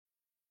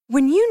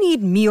When you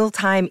need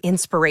mealtime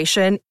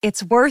inspiration,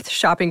 it's worth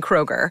shopping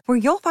Kroger, where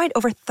you'll find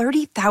over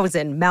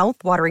 30,000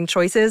 mouth-watering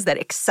choices that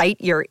excite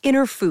your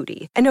inner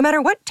foodie. And no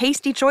matter what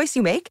tasty choice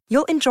you make,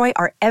 you'll enjoy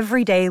our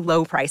everyday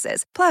low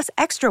prices, plus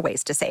extra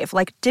ways to save,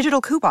 like digital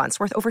coupons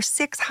worth over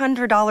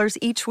 $600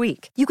 each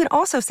week. You can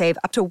also save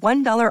up to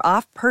 $1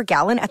 off per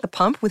gallon at the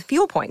pump with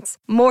fuel points.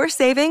 More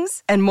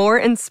savings and more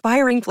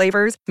inspiring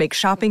flavors make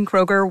shopping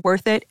Kroger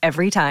worth it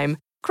every time.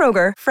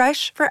 Kroger,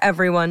 fresh for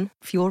everyone.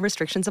 Fuel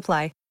restrictions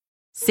apply.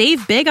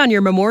 Save big on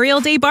your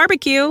Memorial Day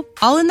barbecue,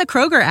 all in the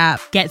Kroger app.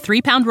 Get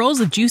 3-pound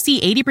rolls of juicy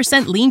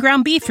 80% lean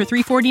ground beef for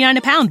 $3.49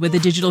 a pound with a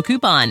digital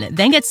coupon.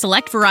 Then get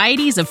select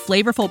varieties of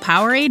flavorful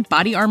Powerade,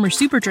 Body Armor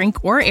Super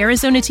Drink, or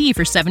Arizona tea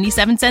for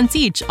 77 cents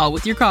each, all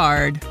with your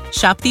card.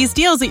 Shop these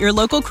deals at your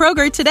local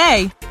Kroger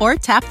today, or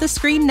tap the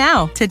screen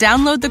now to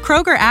download the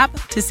Kroger app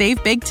to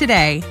save big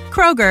today.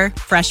 Kroger,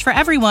 fresh for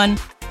everyone.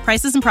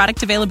 Prices and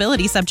product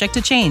availability subject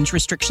to change.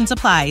 Restrictions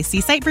apply. See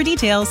site for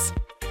details.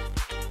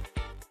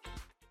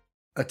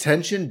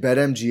 Attention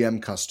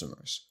BetMGM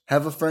customers.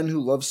 Have a friend who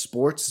loves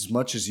sports as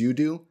much as you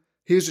do?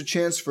 Here's a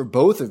chance for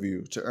both of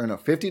you to earn a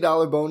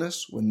 $50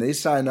 bonus when they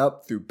sign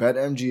up through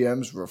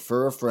BetMGM's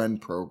Refer a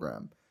Friend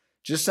program.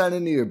 Just sign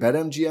into your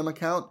BetMGM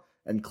account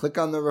and click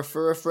on the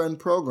Refer a Friend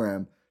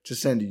program to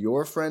send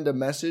your friend a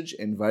message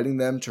inviting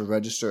them to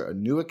register a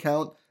new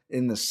account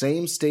in the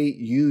same state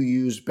you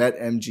use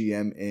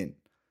BetMGM in.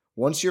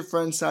 Once your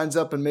friend signs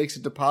up and makes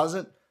a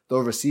deposit, they'll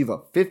receive a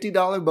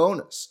 $50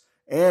 bonus.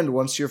 And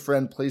once your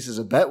friend places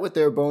a bet with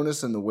their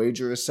bonus and the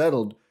wager is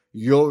settled,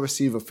 you'll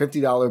receive a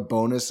 $50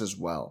 bonus as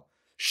well.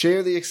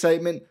 Share the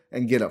excitement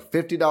and get a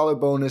 $50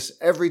 bonus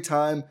every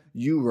time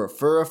you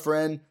refer a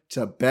friend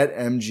to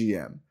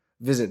BetMGM.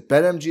 Visit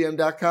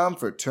BetMGM.com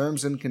for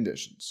terms and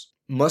conditions.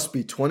 Must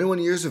be 21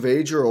 years of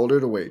age or older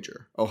to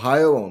wager.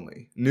 Ohio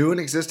only. New and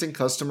existing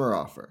customer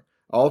offer.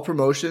 All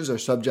promotions are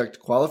subject to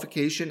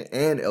qualification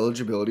and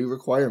eligibility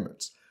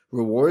requirements.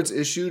 Rewards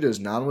issued as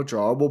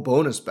non-withdrawable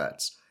bonus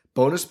bets.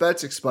 Bonus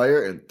bets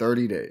expire in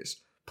 30 days.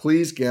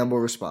 Please gamble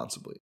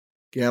responsibly.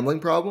 Gambling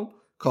problem?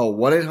 Call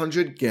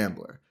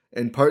 1-800-GAMBLER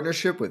in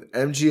partnership with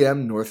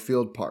MGM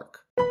Northfield Park.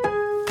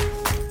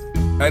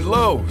 At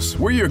Lowe's,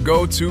 we're your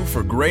go-to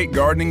for great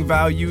gardening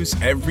values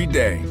every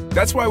day.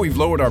 That's why we've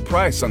lowered our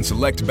price on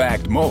select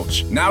bagged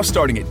mulch, now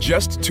starting at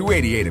just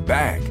 $2.88 a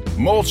bag.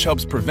 Mulch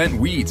helps prevent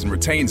weeds and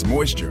retains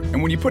moisture.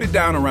 And when you put it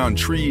down around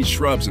trees,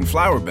 shrubs, and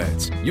flower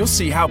beds, you'll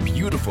see how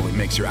beautiful it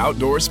makes your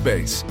outdoor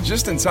space.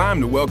 Just in time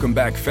to welcome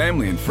back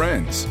family and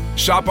friends.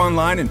 Shop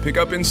online and pick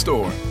up in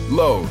store.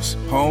 Lowe's,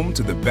 home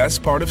to the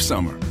best part of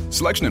summer.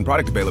 Selection and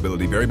product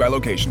availability vary by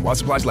location. While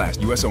supplies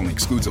last, U.S. only.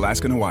 Excludes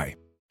Alaska and Hawaii.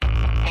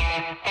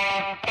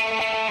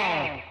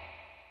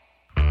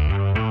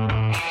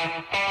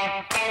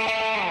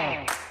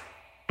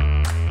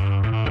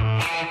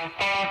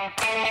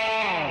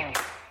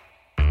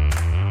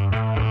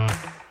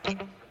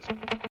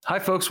 Hi,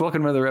 folks.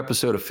 Welcome to another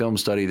episode of Film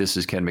Study. This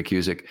is Ken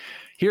McCusick,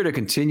 here to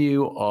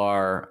continue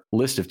our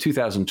list of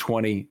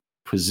 2020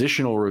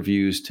 positional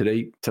reviews.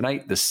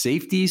 Tonight, the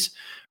safeties.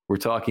 We're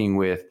talking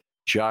with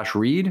Josh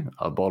Reed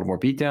of Baltimore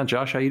Beatdown.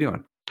 Josh, how you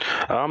doing?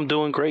 I'm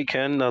doing great,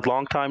 Ken. A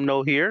long time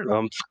no here.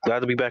 I'm glad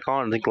to be back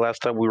on. I think the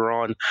last time we were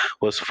on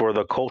was for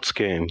the Colts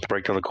game, to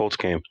break down the Colts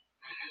game.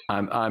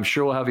 I'm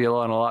sure we'll have you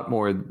on a lot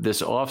more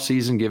this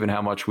offseason, given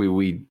how much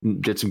we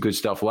did some good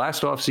stuff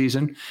last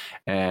offseason,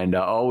 and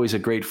always a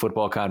great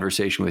football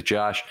conversation with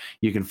Josh.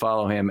 You can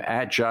follow him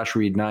at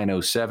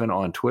JoshReed907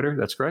 on Twitter.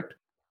 That's correct?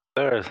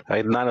 There,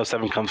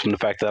 907 comes from the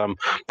fact that I'm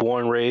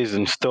born, raised,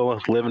 and still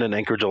living in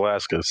Anchorage,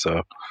 Alaska.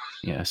 So,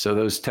 yeah. So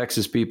those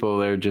Texas people,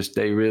 they're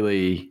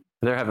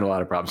having a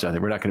lot of problems out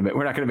there. We're not going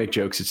to make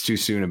jokes. It's too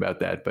soon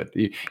about that. But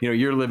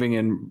you're living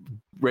in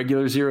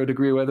regular 0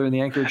 degree weather in the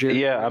Anchorage area.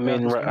 Yeah, I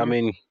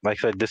mean, like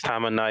I said, this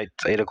time of night,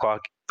 8:00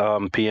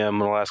 p.m.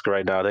 in Alaska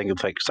right now. I think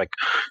it's like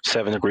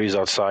 7 degrees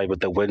outside, but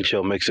the wind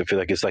chill makes it feel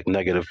like it's like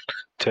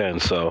 -10.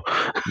 So,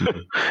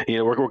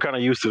 we're kind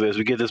of used to this.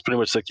 We get this pretty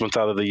much 6 months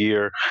out of the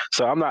year.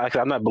 So I'm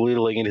not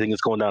belittling anything that's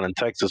going down in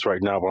Texas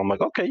right now. But I'm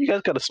like, okay, you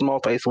guys got a small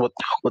taste of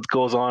what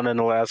goes on in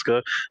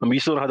Alaska. I mean,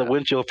 you still don't have the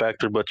wind chill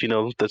factor, but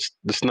the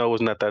snow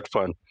is not that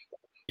fun.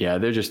 Yeah,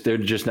 they're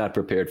just not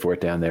prepared for it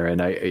down there, and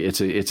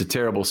it's a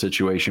terrible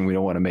situation. We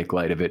don't want to make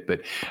light of it,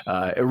 but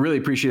I really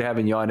appreciate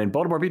having you on. And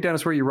Baltimore Beatdown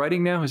is where you're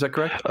writing now, is that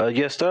correct?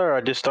 Yes, sir. I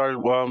just started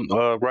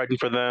writing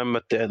for them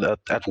at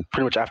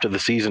pretty much after the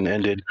season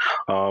ended.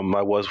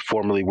 I was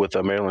formerly with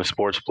a Maryland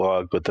Sports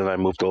Blog, but then I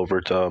moved over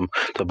to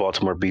the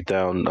Baltimore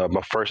Beatdown.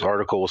 My first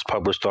article was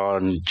published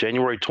on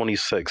January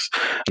 26th,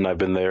 and I've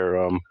been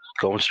there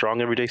going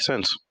strong every day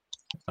since.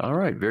 All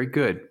right. Very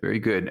good. Very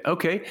good.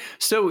 Okay.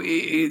 So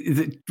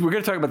we're going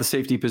to talk about the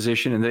safety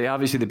position. And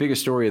obviously the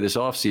biggest story of this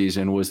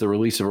offseason was the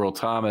release of Earl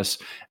Thomas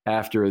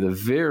after the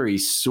very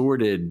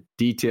sordid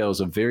details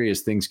of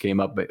various things came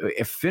up, but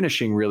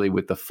finishing really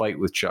with the fight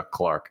with Chuck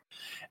Clark.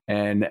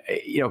 And,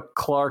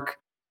 Clark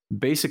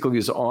basically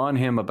was on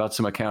him about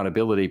some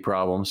accountability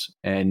problems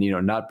and,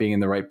 not being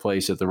in the right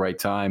place at the right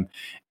time.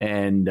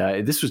 And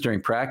this was during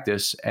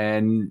practice,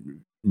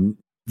 and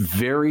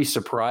very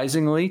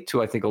surprisingly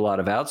to, I think, a lot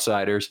of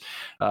outsiders,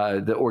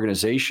 the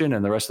organization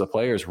and the rest of the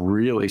players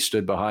really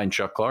stood behind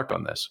Chuck Clark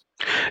on this.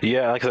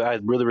 Yeah, like I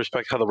really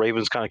respect how the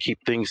Ravens kind of keep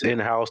things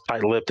in-house,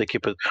 tight-lipped. They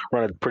keep it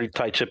run a pretty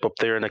tight ship up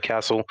there in the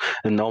castle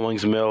in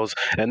Owings Mills.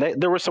 And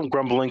there were some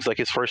grumblings, like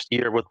his first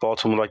year with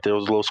Baltimore, like there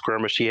was a little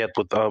skirmish he had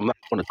with, not want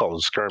to call it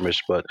a skirmish,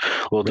 but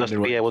a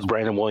little with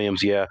Brandon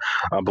Williams. Yeah,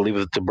 I believe it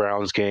was the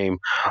Browns game.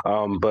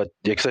 But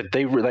except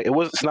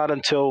it's not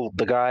until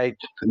the guy,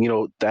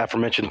 the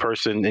aforementioned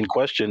person in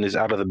question is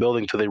out of the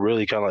building till they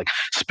really kind of like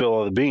spill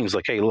all the beans.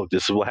 Like, hey, look,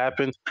 this is what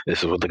happened.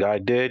 This is what the guy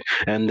did,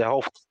 and the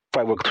whole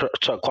fight with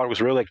Chuck Clark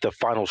was really like the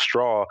final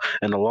straw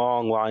in the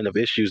long line of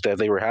issues that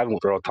they were having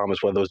with Earl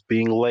Thomas, whether it was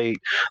being late,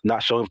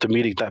 not showing up to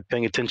meetings, not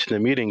paying attention to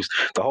meetings.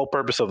 The whole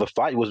purpose of the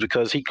fight was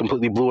because he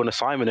completely blew an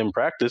assignment in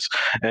practice.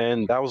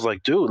 And I was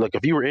like, dude, like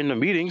if you were in the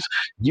meetings,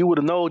 you would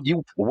have known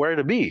where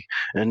to be.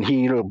 And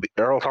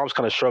Earl Thomas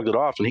kind of shrugged it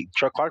off, and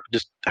Chuck Clark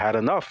just had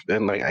enough.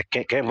 And like I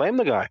can't blame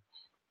the guy.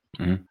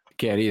 Mm-hmm.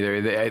 Can't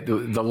either.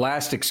 The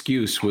last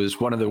excuse was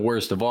one of the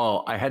worst of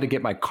all. I had to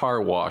get my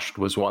car washed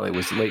was while I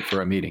was late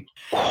for a meeting.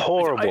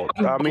 Horrible.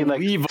 I mean,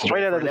 like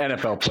straight out of an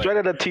NFL player. Straight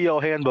out of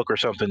TL handbook or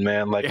something,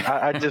 man. Like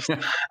I just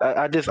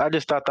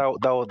thought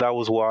that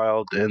was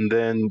wild. And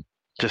then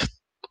just,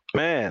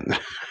 man,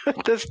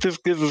 this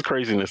is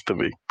craziness to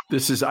me.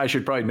 I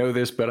should probably know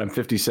this, but I'm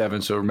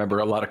 57, so remember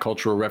a lot of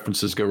cultural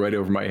references go right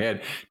over my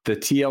head. The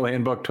TL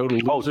handbook, total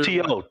loser.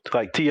 Oh,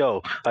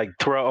 T.O., like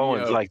Terrell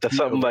Owens, like that's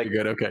something like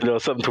good. Okay.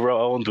 Something Terrell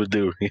Owens would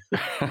do.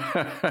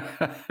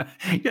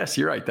 Yes,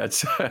 you're right.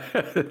 That's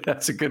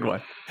a good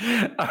one.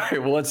 All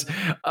right, well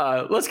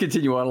let's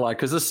continue on a lot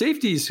because the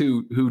safeties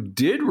who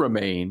did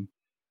remain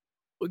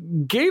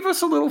gave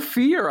us a little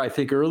fear, I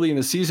think, early in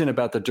the season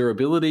about the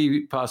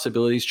durability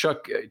possibilities.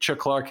 Chuck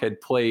Clark had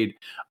played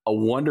a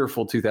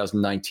wonderful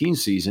 2019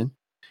 season.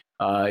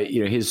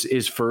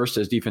 His first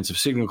as defensive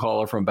signal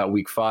caller from about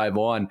week 5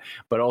 on,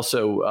 but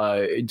also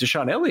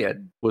Deshaun Elliott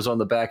was on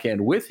the back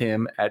end with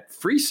him at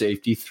free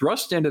safety,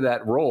 thrust into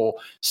that role.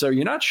 So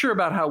you're not sure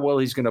about how well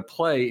he's going to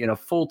play in a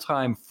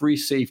full-time free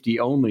safety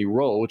only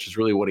role, which is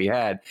really what he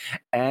had,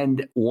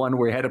 and one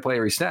where he had to play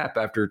every snap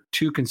after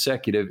 2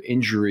 consecutive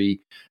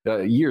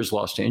years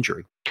lost to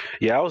injury.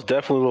 Yeah, I was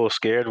definitely a little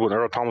scared when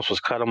Earl Thomas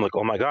was cut. I'm like,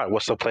 oh my God,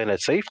 what's the plan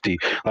at safety?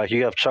 Like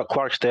you have Chuck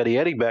Clark, Steady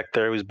Eddie back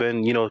there, who's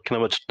been, kind of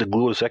much the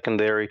glue of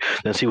secondary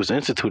since he was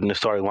instituted in the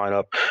starting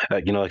lineup,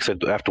 like I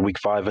said, after week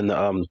 5 in the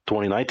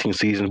 2019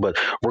 season. But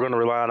we're going to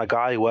rely on a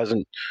guy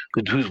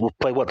who's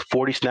played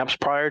 40 snaps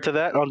prior to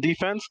that on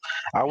defense.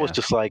 I was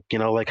just like,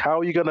 how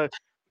are you going to,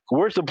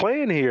 where's the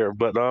plan here?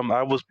 But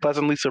I was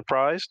pleasantly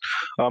surprised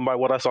by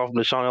what I saw from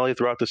Deshaun Elliott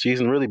throughout the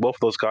season. Really, both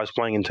of those guys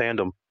playing in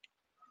tandem.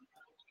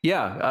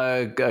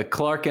 Yeah,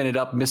 Clark ended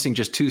up missing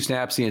just 2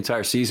 snaps the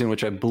entire season,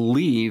 which I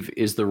believe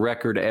is the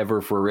record ever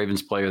for a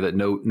Ravens player that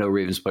no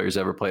Ravens players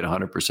ever played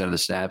 100% of the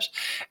snaps.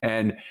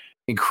 And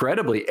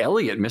incredibly,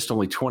 Elliott missed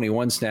only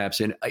 21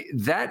 snaps. And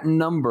that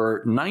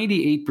number,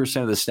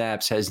 98% of the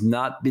snaps, has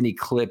not been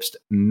eclipsed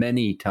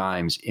many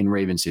times in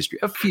Ravens history.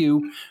 A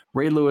few.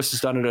 Ray Lewis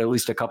has done it at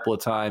least a couple of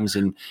times.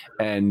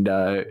 And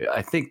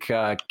I think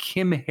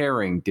Kim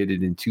Herring did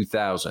it in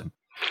 2000.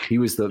 He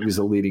was the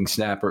leading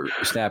snapper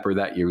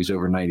that year. He was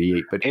over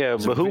 98. But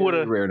who would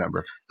have rare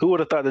number? Who would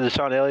have thought that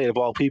Deshaun Elliott of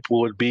all people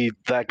would be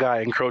that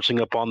guy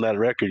encroaching upon that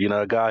record?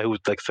 A guy who,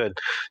 like I said,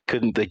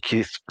 couldn't.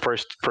 His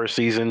first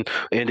season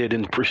ended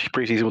in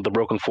preseason with a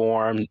broken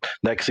forearm.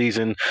 Next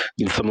season,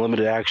 some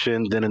limited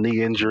action, then a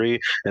knee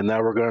injury, and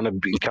now we're going to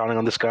be counting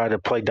on this guy to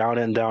play down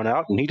in, down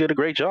out, and he did a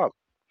great job.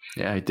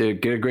 Yeah, he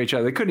did a great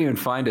job. They couldn't even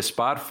find a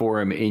spot for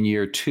him in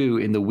year 2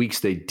 in the weeks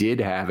they did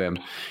have him.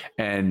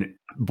 And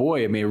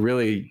boy, I mean, it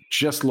really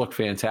just looked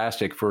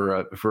fantastic for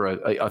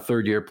a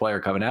third-year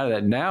player coming out of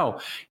that. Now,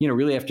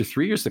 really after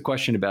 3 years, the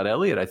question about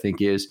Elliott, I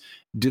think, is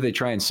do they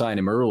try and sign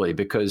him early?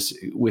 Because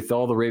with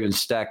all the Ravens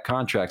stacked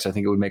contracts, I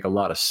think it would make a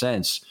lot of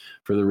sense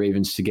for the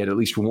Ravens to get at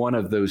least one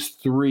of those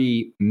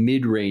 3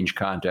 mid-range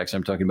contracts.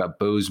 I'm talking about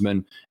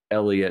Bozeman,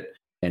 Elliott,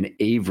 and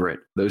Averett,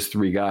 those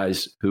 3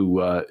 guys who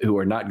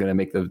are not going to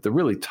make the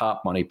really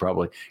top money,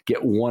 probably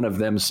get one of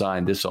them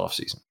signed this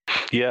offseason.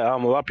 Yeah, a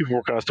lot of people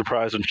were kind of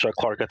surprised when Chuck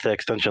Clark got the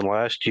extension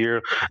last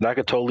year, and I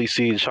could totally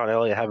see Deshaun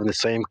Elliott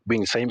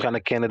being the same kind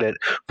of candidate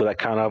for that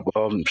kind of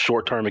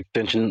short-term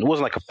extension. It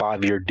wasn't like a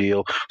 5-year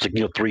deal; it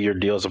was like 3-year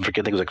deals. I think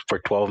it was like for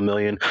 $12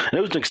 million, and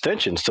it was an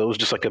extension, so it was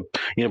just like a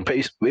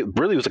it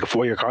really was like a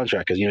 4-year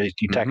contract because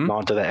you tacked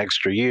on to that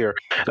extra year.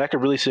 And I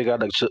could really see a guy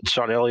like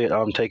Deshaun Elliott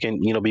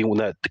taking being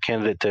the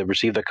candidate to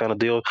receive that kind of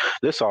deal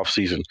this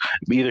offseason.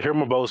 Either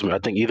him or Bozeman. I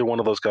think either one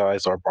of those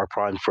guys are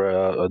primed for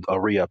a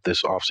re-up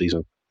this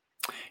offseason.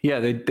 Yeah,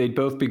 they'd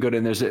both be good,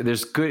 and there's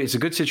good. It's a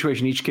good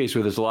situation in each case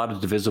where there's a lot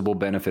of divisible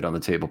benefit on the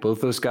table.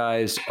 Both those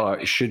guys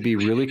should be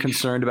really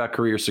concerned about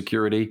career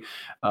security.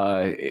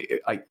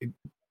 Everybody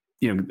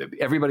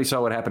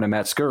saw what happened to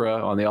Matt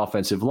Skura on the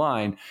offensive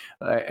line,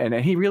 and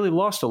he really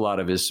lost a lot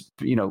of his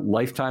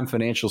lifetime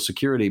financial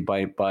security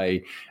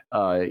by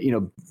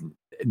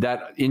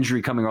that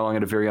injury coming along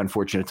at a very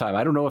unfortunate time.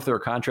 I don't know if there are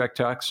contract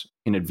talks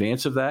in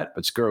advance of that,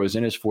 but Skuro is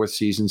in his 4th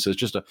season, so it's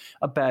just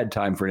a bad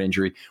time for an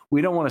injury.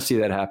 We don't want to see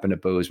that happen to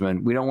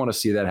Bozeman. We don't want to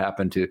see that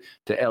happen to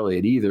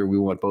Elliott either. We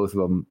want both of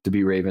them to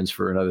be Ravens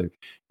for another,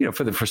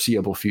 for the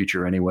foreseeable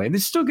future anyway. And they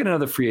still get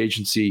another free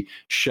agency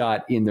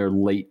shot in their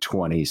late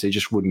 20s. They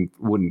just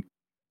wouldn't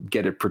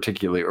get it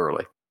particularly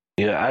early.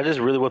 Yeah, I just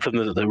really want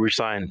them to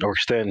resign or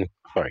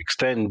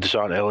extend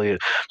DeShon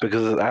Elliott,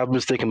 because I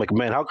was thinking, like,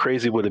 man, how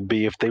crazy would it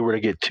be if they were to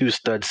get 2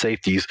 stud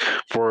safeties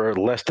for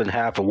less than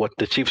half of what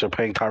the Chiefs are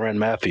paying Tyrann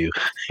Mathieu?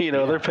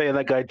 They're paying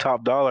that guy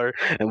top dollar,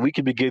 and we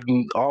could be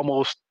getting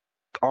almost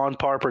on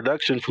par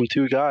production from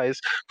 2 guys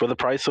for the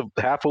price of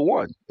half of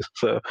one.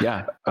 So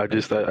yeah, I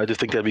just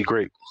think that'd be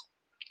great.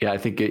 Yeah, I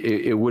think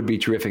it would be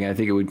terrific. I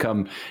think it would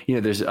come,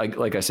 there's,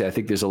 like I say, I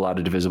think there's a lot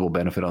of divisible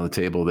benefit on the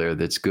table there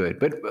that's good.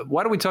 But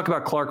why don't we talk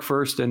about Clark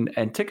first and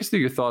take us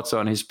through your thoughts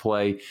on his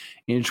play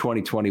in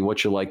 2020,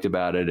 what you liked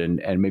about it,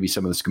 and maybe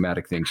some of the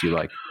schematic things you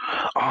like.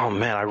 Oh,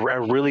 man, I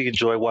really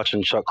enjoy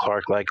watching Chuck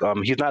Clark. Like,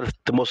 he's not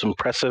the most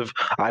impressive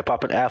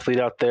eye-popping athlete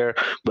out there,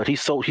 but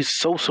he's so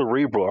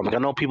cerebral. I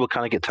know people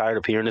kind of get tired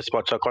of hearing this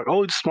about Chuck Clark.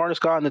 Oh, he's the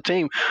smartest guy on the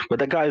team. But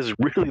that guy is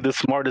really the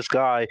smartest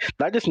guy,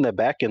 not just in the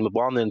back end, but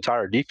on the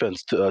entire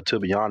defense, to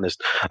be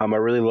honest. I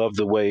really love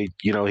the way,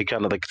 he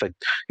kind of like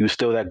he was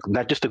still that,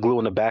 not just the glue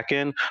in the back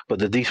end, but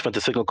the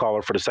defensive signal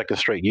caller for the 2nd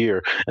straight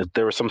year. And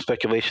there was some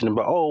speculation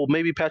about,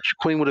 maybe Patrick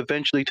Queen would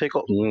eventually take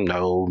over.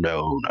 No.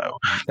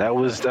 That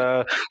was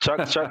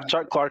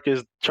Chuck Clark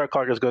is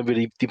going to be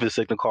the defensive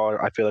signal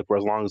caller, I feel like, for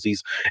as long as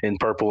he's in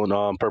purple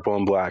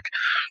and black.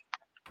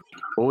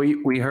 Well,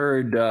 we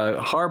heard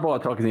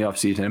Harbaugh talking in the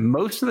offseason, and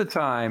most of the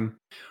time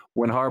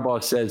when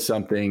Harbaugh says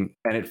something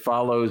and it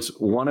follows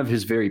one of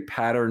his very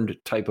patterned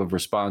type of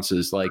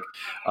responses, like,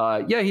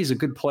 yeah, he's a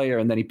good player,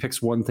 and then he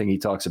picks one thing he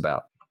talks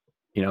about.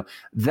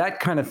 That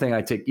kind of thing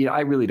I take,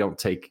 I really don't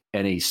take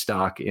any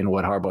stock in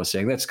what Harbaugh's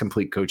saying. That's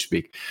complete coach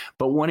speak.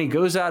 But when he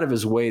goes out of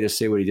his way to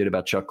say what he did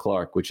about Chuck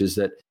Clark, which is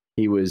that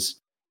he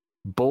was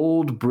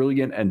bold,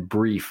 brilliant, and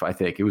brief, I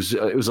think. It was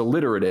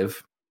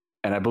alliterative,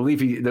 and I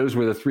believe those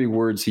were the 3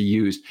 words he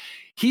used.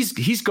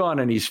 He's gone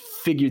and he's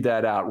figured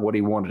that out, what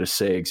he wanted to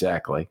say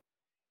exactly.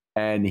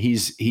 And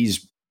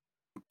he's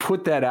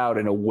put that out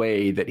in a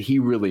way that he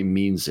really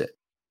means it.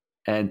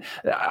 And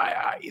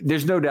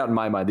there's no doubt in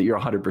my mind that you're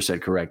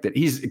 100% correct,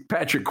 that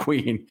Patrick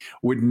Queen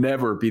would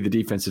never be the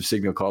defensive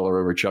signal caller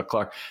over Chuck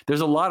Clark.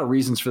 There's a lot of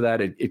reasons for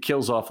that. It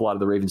kills off a lot of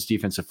the Ravens'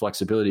 defensive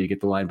flexibility to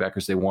get the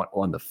linebackers they want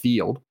on the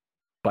field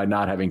by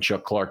not having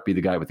Chuck Clark be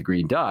the guy with the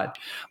green dot.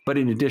 But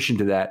in addition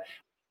to that,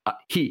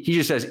 he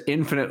just has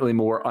infinitely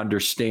more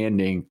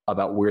understanding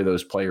about where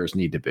those players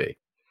need to be.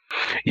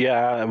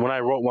 Yeah, when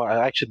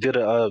I actually did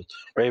a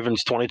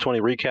Ravens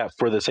 2020 recap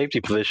for the safety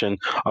position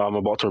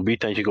on Baltimore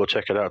Beat. You can go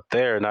check it out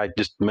there. And I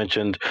just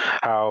mentioned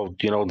how,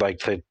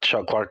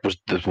 Chuck Clark was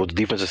the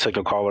defensive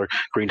signal caller,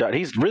 green dot.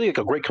 He's really like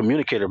a great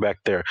communicator back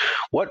there.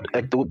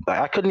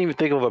 I couldn't even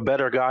think of a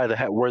better guy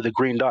that wear the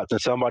green dot than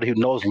somebody who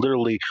knows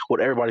literally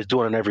what everybody's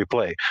doing in every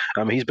play.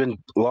 He's been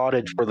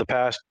lauded for the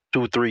past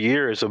 2-3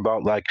 years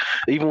about, like,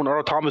 even when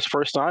Earl Thomas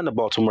first signed to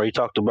Baltimore, he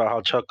talked about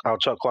how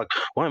Chuck Clark,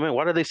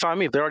 why did they sign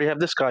me if they already have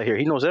this guy here?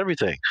 He knows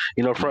everything,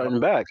 front and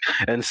back.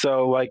 And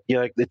so,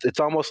 it's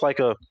almost like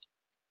a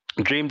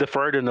dream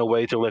deferred in a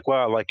way to, like,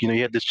 wow,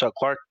 you had this Chuck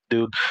Clark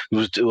dude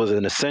who was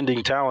an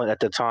ascending talent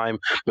at the time,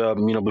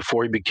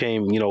 before he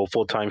became, a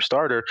full-time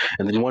starter.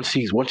 And then once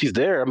he's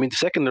there, the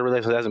secondary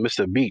hasn't missed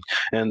a beat.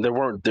 And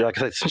like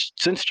I said,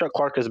 since Chuck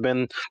Clark has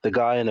been the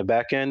guy in the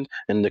back end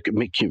and the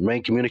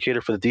main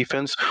communicator for the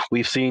defense,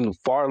 we've seen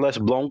far less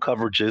blown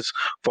coverages,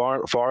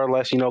 far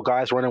less,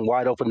 guys running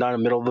wide open down the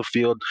middle of the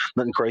field,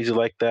 nothing crazy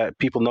like that.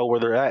 People know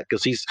where they're at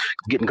because he's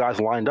getting guys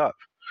lined up.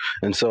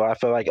 And so I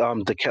feel like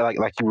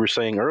like you were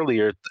saying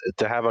earlier,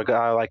 to have a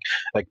guy like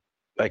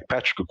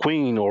Patrick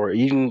Queen or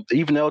even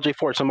LJ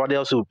Fort, somebody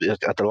else who at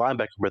the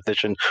linebacker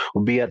position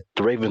would be at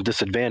the Ravens'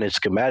 disadvantage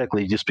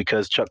schematically, just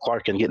because Chuck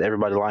Clark can get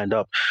everybody lined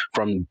up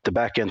from the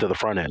back end to the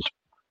front end.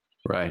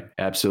 Right,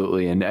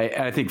 absolutely. And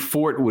I think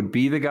Fort would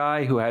be the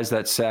guy who has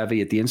that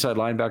savvy at the inside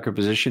linebacker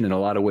position. In a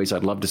lot of ways,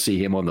 I'd love to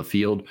see him on the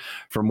field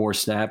for more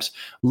snaps.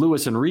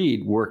 Lewis and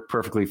Reed work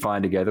perfectly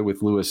fine together,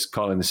 with Lewis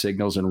calling the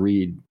signals and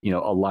Reed,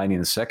 aligning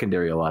the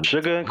secondary a lot.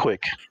 Sugar and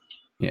quick.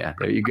 Yeah,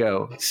 there you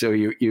go. So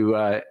you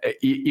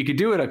could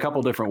do it a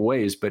couple different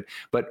ways, but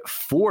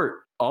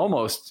Fort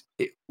almost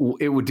he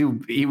would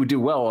do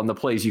well on the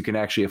plays you can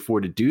actually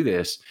afford to do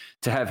this,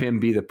 to have him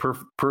be the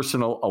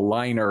personal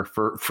aligner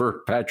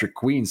for Patrick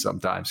Queen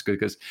sometimes,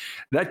 because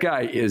that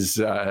guy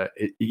is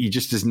he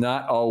just does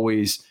not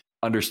always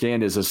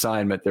understand his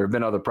assignment. There have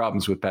been other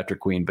problems with Patrick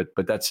Queen, but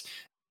that's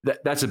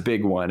a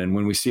big one. And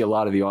when we see a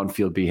lot of the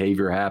on-field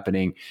behavior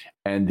happening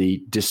and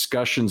the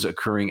discussions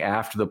occurring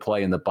after the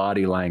play and the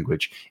body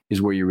language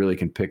is where you really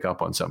can pick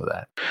up on some of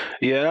that.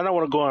 Yeah, and I don't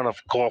want to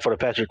go on for the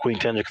Patrick Queen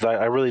tangent because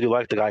I really do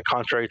like the guy.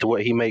 Contrary to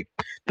what he may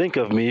think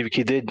of me,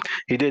 he did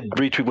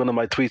retweet one of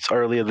my tweets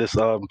earlier this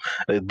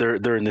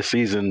during this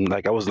season.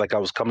 Like I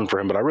was coming for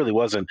him, but I really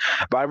wasn't.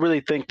 But I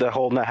really think the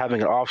whole not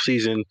having an off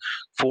season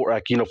for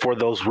for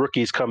those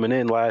rookies coming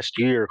in last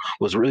year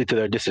was really to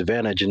their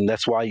disadvantage, and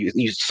that's why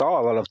you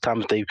saw a lot of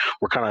times they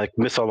were kind of like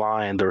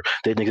misaligned or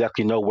they didn't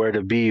exactly know where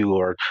to be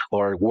or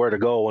where to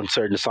go on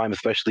certain assignments,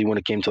 especially when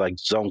it came to like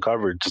zone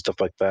coverage and stuff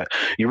like that.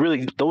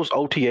 Those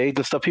OTAs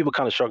and stuff, people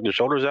kind of shrug their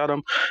shoulders at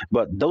them,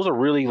 but those are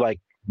really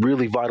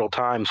vital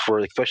times for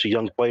especially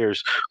young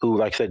players who,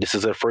 like I said, this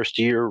is their first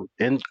year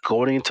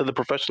going into the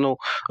professional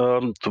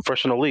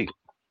league.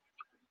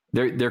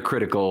 They're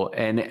critical,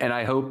 and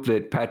I hope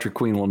that Patrick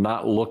Queen will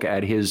not look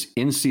at his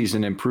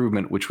in-season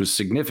improvement, which was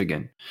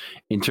significant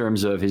in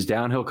terms of his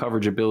downhill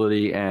coverage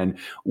ability and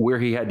where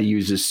he had to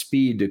use his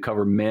speed to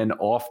cover men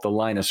off the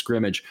line of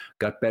scrimmage,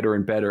 got better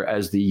and better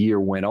as the year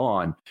went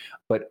on.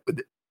 But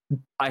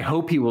I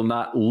hope he will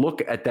not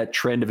look at that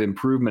trend of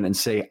improvement and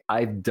say,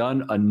 I've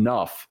done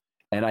enough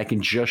and I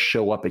can just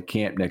show up at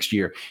camp next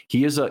year.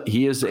 He is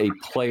a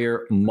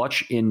player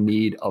much in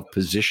need of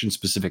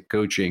position-specific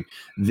coaching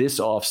this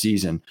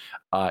offseason.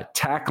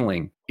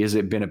 Tackling has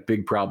been a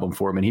big problem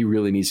for him, and he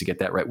really needs to get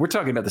that right. We're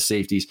talking about the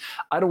safeties.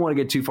 I don't want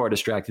to get too far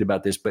distracted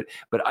about this, but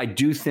I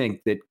do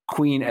think that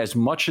Queen, as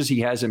much as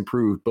he has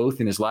improved, both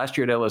in his last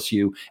year at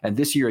LSU and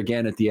this year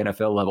again at the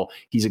NFL level,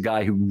 he's a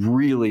guy who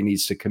really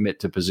needs to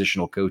commit to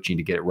positional coaching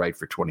to get it right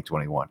for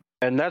 2021.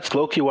 And that's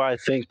low-key why I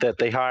think that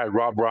they hired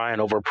Rob Ryan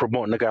over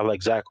promoting a guy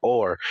like Zach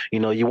Orr.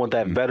 You want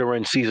that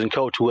veteran seasoned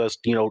coach who has,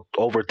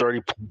 over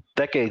 30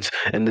 decades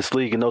in this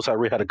league and knows how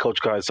to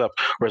coach guys up.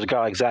 Whereas a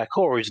guy like Zach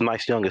Orr, he's a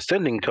nice young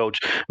ascending coach,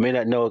 may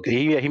not know.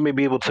 He may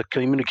be able to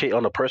communicate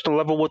on a personal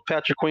level with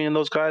Patrick Queen and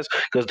those guys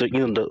because the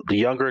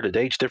younger, the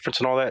age difference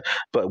and all that.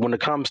 But when it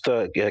comes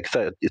to, like I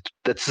said,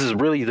 this is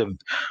really a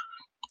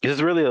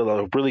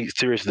really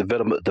serious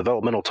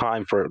developmental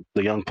time for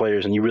the young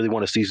players, and you really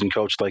want a seasoned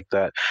coach like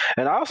that.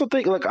 And I also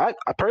think, I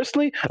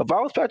personally, if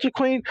I was Patrick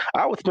Queen,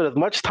 I would spend as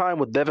much time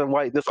with Devin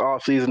White this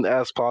offseason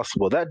as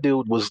possible. That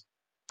dude was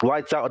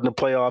lights out in the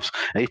playoffs,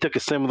 and he took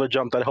a similar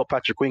jump that I hope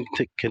Patrick Queen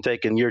can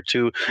take in year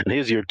two and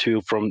his year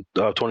two from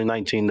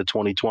 2019 to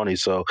 2020.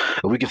 So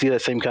if we can see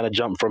that same kind of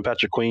jump from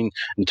Patrick Queen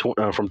from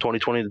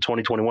 2020 to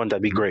 2021,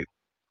 that'd be great.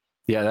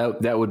 Yeah,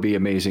 that would be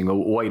amazing.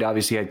 White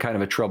obviously had kind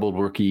of a troubled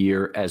rookie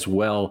year as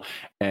well,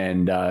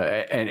 and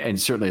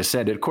certainly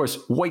ascended. Of course,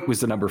 White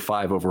was the number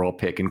 5 overall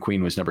pick, and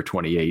Queen was number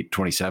 28,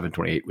 27,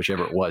 28,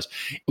 whichever it was.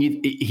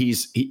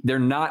 They're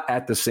not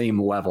at the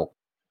same level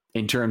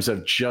in terms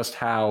of just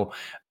how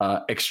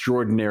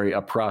extraordinary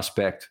a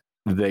prospect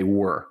they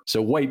were. So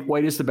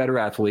White is the better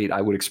athlete. I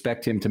would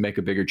expect him to make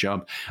a bigger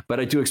jump, but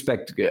I do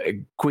expect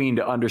Queen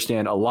to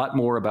understand a lot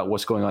more about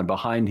what's going on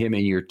behind him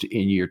in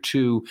year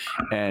two,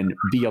 and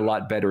be a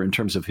lot better in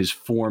terms of his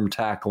form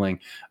tackling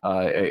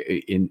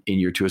in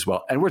year two as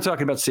well. And we're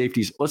talking about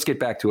safeties. Let's get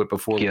back to it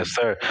before we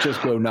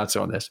just go nuts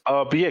on this.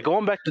 But yeah,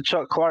 going back to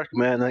Chuck Clark,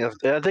 man,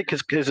 I think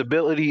his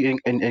ability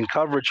in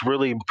coverage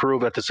really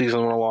improved as the season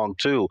went along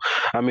too.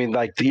 I mean,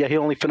 he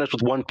only finished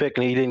with 1 pick,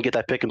 and he didn't get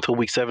that pick until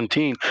week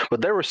 17.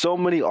 But there were so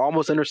many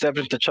almost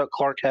interceptions that Chuck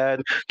Clark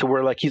had to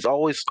where he's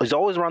always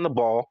around the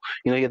ball.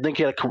 I think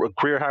he had a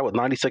career high with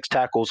 96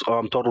 tackles,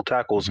 total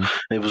tackles. Mm-hmm.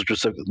 And it was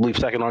just I believe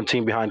second on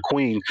team behind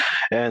Queen.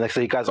 And like I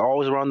say, guys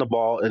always around the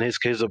ball, and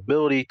his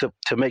ability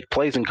to make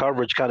plays in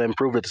coverage kind of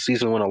improved as the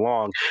season went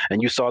along.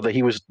 And you saw that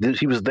he was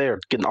there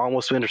getting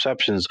almost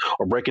interceptions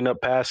or breaking up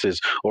passes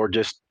or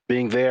just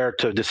being there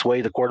to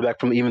dissuade the quarterback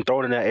from even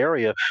throwing in that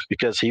area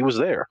because he was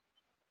there.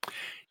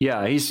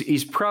 Yeah,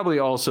 he's probably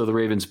also the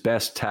Ravens'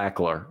 best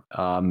tackler.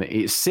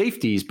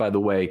 Safeties, by the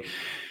way,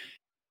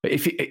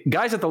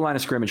 guys at the line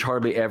of scrimmage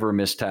hardly ever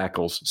miss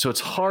tackles, so it's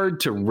hard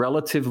to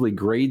relatively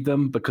grade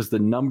them because the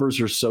numbers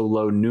are so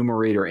low,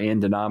 numerator and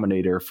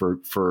denominator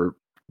for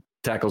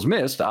tackles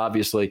missed,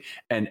 obviously,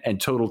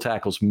 and total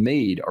tackles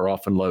made are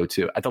often low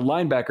too. At the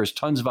linebackers,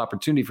 tons of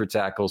opportunity for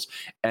tackles,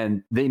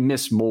 and they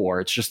miss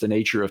more. It's just the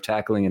nature of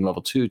tackling in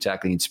level 2,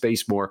 tackling in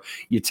space more.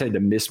 You tend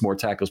to miss more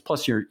tackles.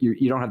 Plus, you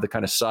don't have the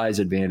kind of size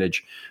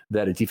advantage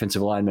that a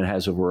defensive lineman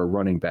has over a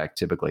running back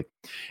typically.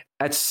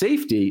 At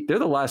safety, they're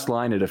the last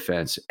line of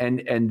defense,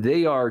 and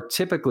they are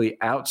typically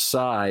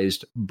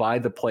outsized by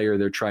the player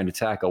they're trying to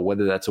tackle,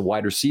 whether that's a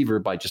wide receiver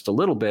by just a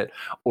little bit,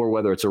 or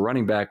whether it's a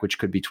running back, which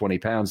could be 20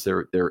 pounds,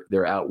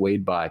 they're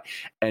outweighed by.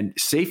 And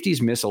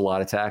safeties miss a lot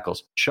of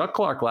tackles. Chuck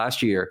Clark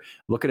last year,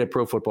 looking at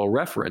Pro Football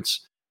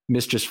Reference,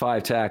 missed just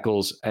 5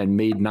 tackles and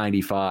made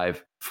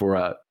 95 for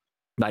a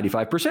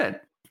 95%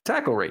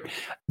 tackle rate.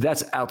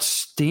 That's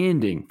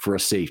outstanding for a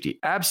safety.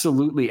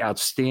 Absolutely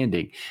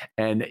outstanding.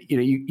 And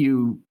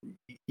you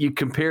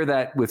compare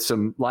that with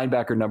some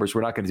linebacker numbers.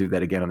 We're not going to do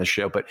that again on the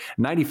show, but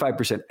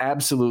 95%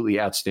 absolutely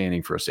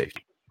outstanding for a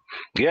safety.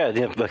 Yeah,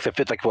 like the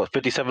fit, like what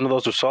 57 of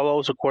those are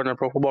solos according to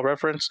Pro Football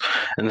Reference,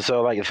 and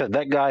so like I said,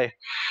 that guy,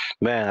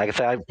 man, like I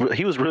said,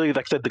 he was really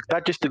like I said,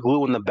 not just the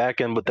glue in the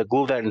back end, but the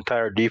glue of that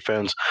entire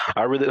defense.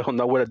 I really don't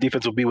know what a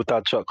defense would be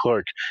without Chuck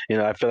Clark.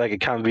 I feel like it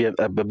kind of be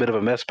a bit of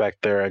a mess back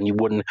there, and you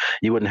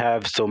wouldn't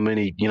have so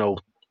many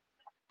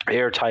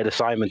airtight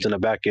assignments in the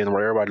back end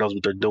where everybody knows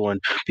what they're doing.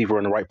 People are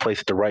in the right place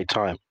at the right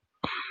time.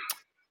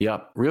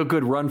 Yeah, real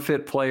good run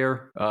fit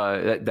player.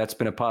 That's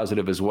been a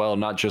positive as well,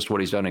 not just what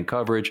he's done in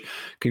coverage.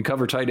 Can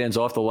cover tight ends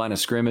off the line of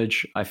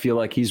scrimmage. I feel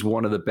like he's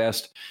one of the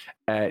best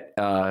at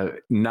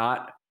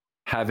not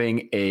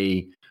having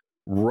a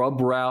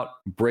rub route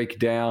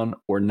breakdown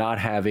or not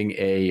having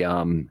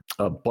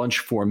a bunch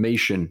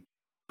formation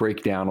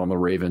breakdown on the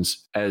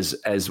Ravens, as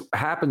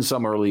happened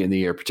some early in the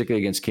year,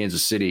 particularly against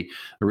Kansas City.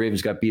 The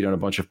Ravens got beat on a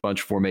bunch of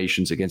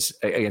formations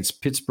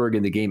against Pittsburgh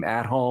in the game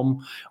at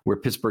home, where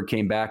Pittsburgh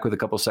came back with a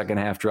couple second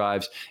half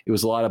drives. It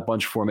was a lot of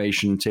bunch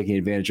formation, taking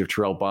advantage of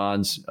Terrell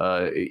Bonds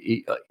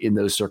in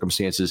those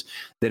circumstances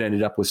that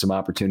ended up with some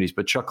opportunities.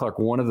 But Chuck Clark,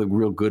 one of the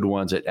real good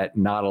ones at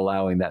not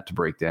allowing that to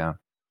break down.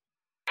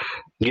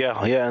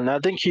 Yeah, and I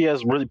think he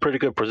has really pretty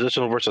good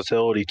positional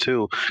versatility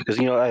too. Because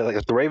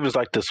like the Ravens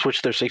like to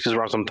switch their safeties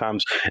around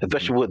sometimes,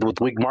 especially with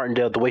Wink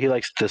Martindale, the way he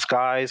likes to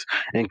disguise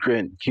and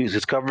use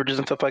his coverages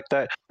and stuff like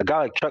that. A guy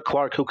like Chuck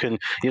Clark who can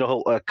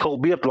he'll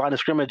be up the line of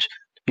scrimmage,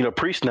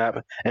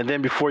 pre-snap, and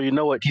then before you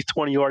know it, he's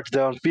 20 yards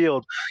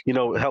downfield,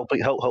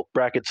 help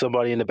bracket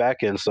somebody in the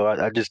back end. So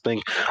I just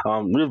think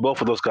really both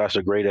of those guys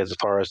are great as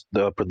far as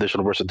the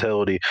positional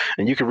versatility,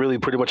 and you can really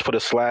pretty much put a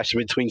slash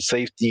between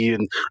safety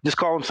and just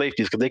call them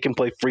safeties because they can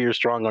play free or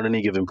strong on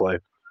any given play.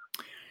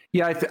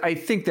 Yeah, I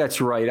think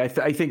that's right.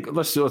 I think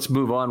let's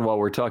move on while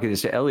we're talking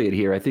this to Elliott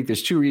here. I think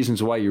there's two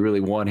reasons why you really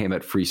want him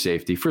at free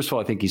safety. First of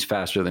all, I think he's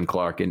faster than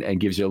Clark and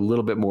gives you a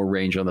little bit more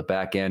range on the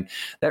back end.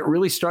 That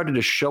really started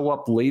to show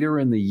up later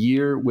in the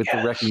year with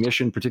the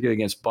recognition, particularly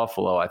against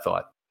Buffalo, I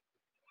thought.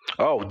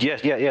 Oh,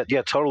 yes,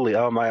 yeah, totally.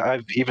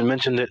 I've even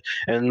mentioned it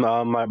in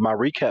my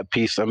recap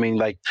piece. I mean,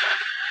 like,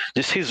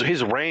 just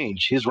his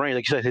range, like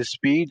you said, his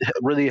speed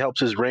really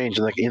helps his range,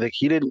 and like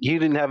he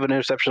didn't have an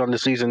interception on the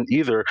season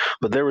either.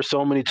 But there were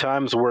so many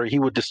times where he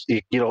would just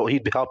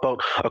he'd help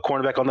out a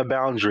cornerback on the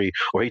boundary,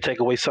 or he'd take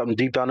away something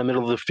deep down the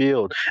middle of the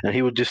field, and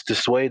he would just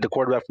dissuade the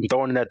quarterback from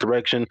throwing in that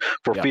direction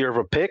for fear of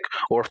a pick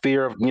or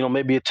fear of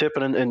maybe a tip,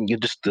 and you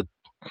just.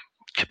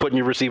 Putting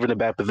your receiver in a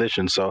bad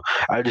position. So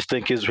I just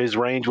think his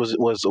range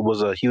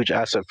was a huge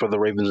asset for the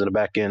Ravens in the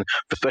back end,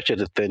 especially at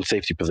the thin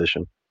safety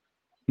position.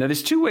 Now,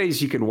 there's two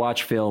ways you can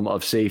watch film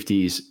of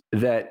safeties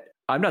that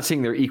I'm not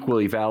saying they're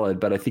equally valid,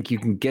 but I think you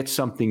can get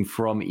something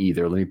from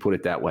either. Let me put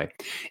it that way.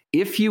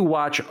 If you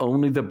watch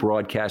only the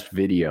broadcast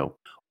video,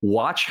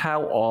 watch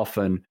how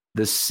often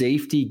the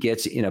safety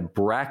gets in a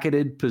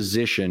bracketed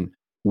position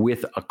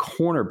with a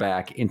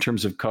cornerback in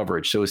terms of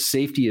coverage. So a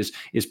safety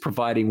is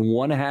providing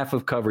one half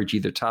of coverage,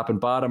 either top and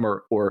bottom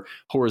or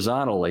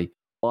horizontally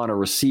on a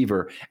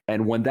receiver.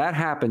 And when that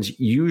happens,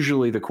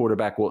 usually the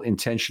quarterback will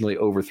intentionally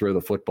overthrow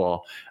the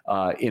football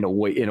in a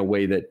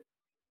way that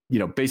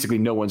basically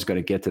no one's going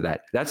to get to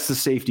that. That's the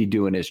safety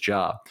doing his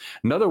job.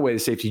 Another way the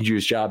safety do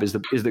his job is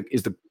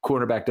the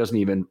cornerback doesn't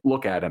even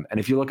look at him. And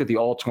if you look at the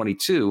all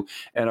 22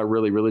 and are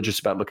really religious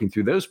about looking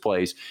through those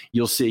plays,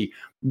 you'll see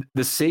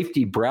the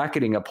safety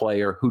bracketing a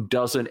player who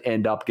doesn't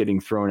end up getting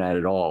thrown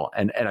at all.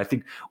 And I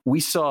think we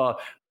saw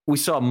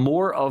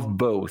more of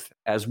both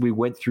as we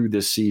went through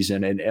this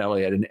season, and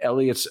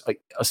Elliott's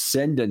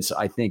ascendance,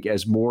 I think,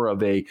 as more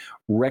of a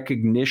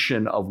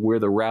recognition of where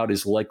the route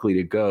is likely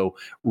to go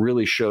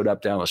really showed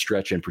up down the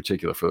stretch, in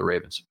particular for the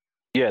Ravens.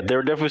 Yeah, there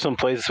were definitely some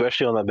plays,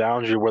 especially on the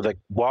boundary, where the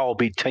ball will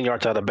be 10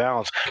 yards out of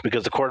bounds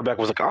because the quarterback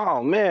was like,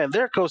 oh, man,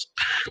 there goes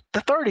the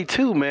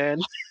 32, man.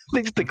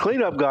 He's the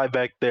cleanup guy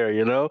back there,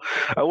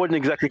 I wouldn't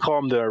exactly call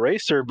him the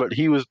eraser, but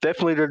he was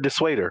definitely the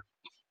dissuader.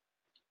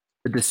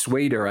 The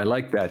dissuader, I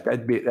like that.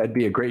 That'd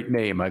be a great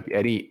name.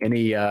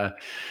 Any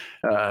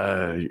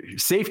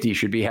safety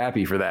should be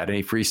happy for that.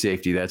 Any free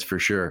safety, that's for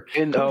sure.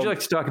 And what would you like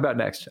to talk about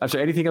next? I'm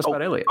sorry. Anything else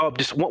about Elliott?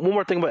 Just one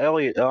more thing about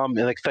Elliott. And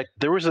like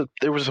there was a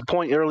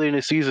point early in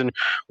the season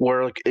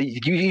where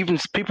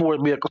people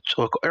would be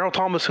like, Earl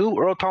Thomas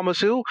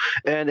who,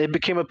 and it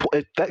became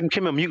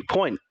a mute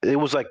point. It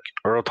was like,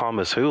 Earl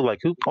Thomas who? Like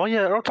who? Oh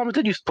yeah, Earl Thomas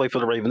did used to play for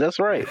the Ravens. That's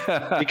right.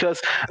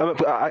 Because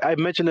I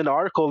mentioned in the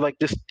article like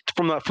this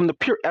from the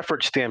pure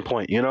effort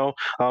standpoint,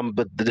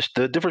 but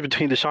the difference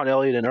between Deshaun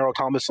Elliott and Earl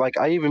Thomas, like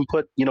I even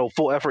put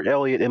full effort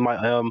Elliott in my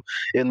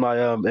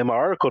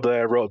article that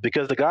I wrote,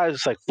 because the guy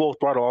is like full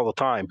throttle all the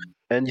time.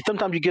 And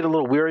sometimes you get a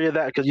little weary of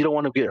that because you don't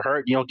want to get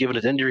hurt, given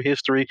his injury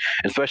history,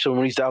 especially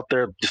when he's out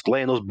there just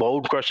laying those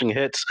bone-crushing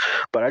hits.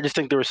 But I just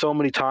think there were so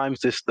many times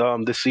this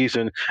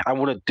season. I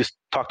want to just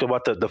talk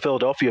about the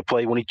Philadelphia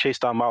play when he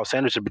chased down Miles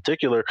Sanders in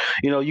particular.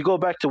 You go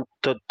back to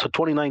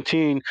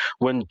 2019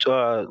 when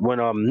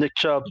Nick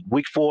Chubb,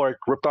 week 4,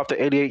 ripped off the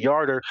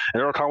 88-yarder,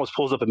 and Earl Thomas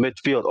pulls up at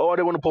midfield. Oh, I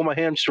didn't want to pull my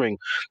hamstring.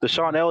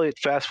 Deshaun Elliott,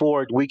 fast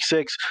forward, week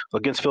 6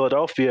 against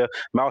Philadelphia,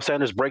 Miles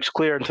Sanders breaks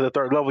clear into the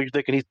third level. You're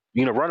thinking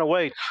he's run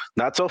away.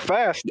 not so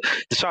fast.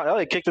 Deshaun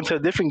Elliott kicked into a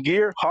different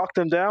gear, hawked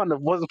him down. If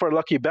it wasn't for a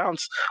lucky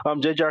bounce,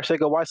 J.J.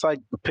 Arcega-Whiteside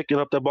picking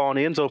up the ball in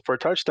the end zone for a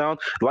touchdown,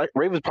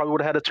 Ravens probably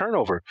would have had a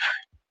turnover.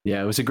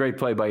 Yeah, it was a great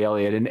play by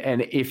Elliott.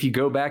 And if you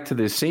go back to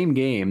the same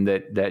game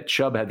that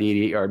Chubb had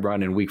the 88-yard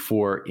run in Week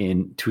 4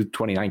 in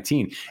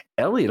 2019,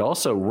 Elliott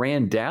also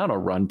ran down a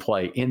run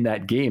play in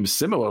that game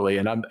similarly.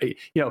 And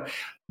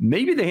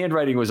maybe the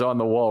handwriting was on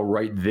the wall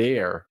right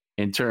there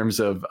in terms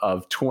of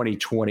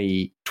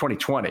 2020,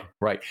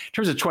 right? In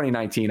terms of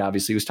 2019,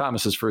 obviously, it was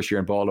Thomas's first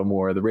year in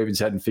Baltimore. The Ravens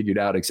hadn't figured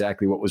out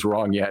exactly what was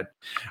wrong yet.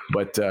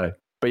 But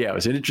yeah, it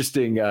was an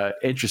interesting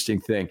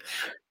thing.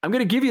 I'm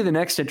going to give you the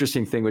next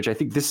interesting thing, which I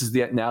think this is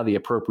now the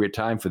appropriate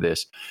time for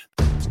this.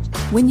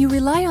 When you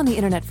rely on the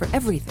internet for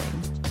everything,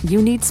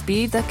 you need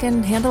speed that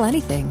can handle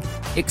anything.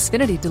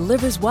 Xfinity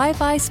delivers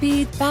Wi-Fi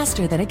speed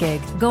faster than a gig.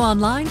 Go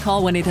online,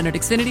 call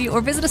 1-800-XFINITY,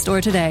 or visit a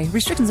store today.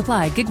 Restrictions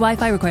apply. Gig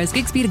Wi-Fi requires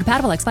gig speed and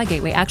compatible X-Fi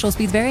gateway. Actual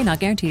speeds vary,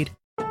 not guaranteed.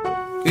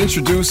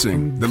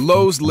 Introducing the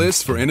Lowe's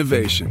List for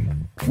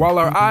Innovation. While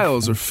our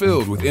aisles are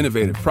filled with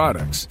innovative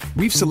products,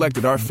 we've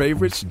selected our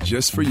favorites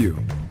just for you.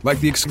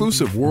 Like the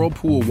exclusive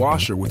Whirlpool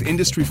washer with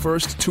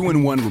industry-first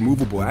 2-in-1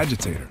 removable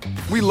agitator.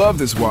 We love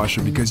this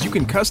washer because you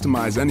can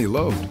customize any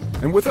load.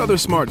 And with other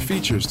smart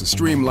features to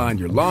streamline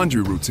your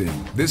laundry routine,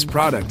 this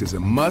product is a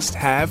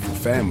must-have for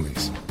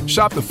families.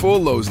 Shop the full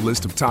Lowe's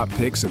list of top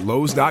picks at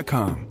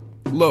Lowe's.com.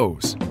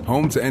 Lowe's,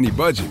 home to any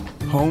budget,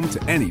 home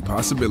to any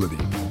possibility.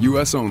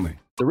 U.S. only.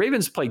 The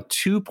Ravens played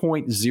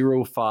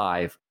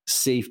 2.05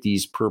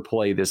 safeties per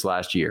play this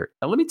last year.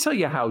 Now, let me tell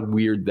you how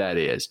weird that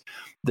is.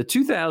 The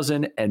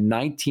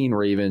 2019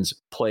 Ravens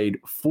played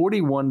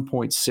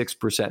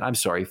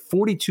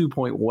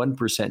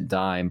 42.1%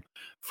 dime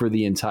for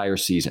the entire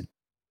season.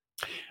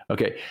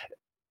 Okay,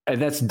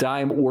 and that's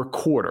dime or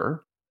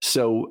quarter.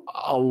 So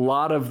a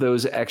lot of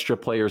those extra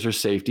players are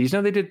safeties.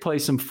 Now, they did play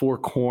some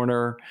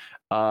four-corner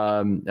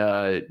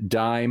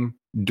dime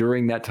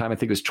during that time. I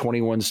think it was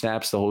 21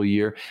 snaps the whole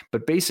year.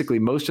 But basically,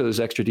 most of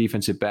those extra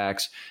defensive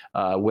backs,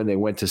 when they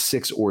went to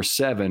 6 or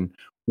 7,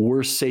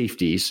 were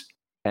safeties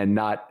and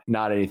not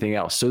anything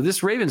else. So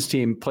this Ravens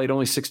team played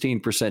only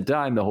 16%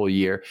 dime the whole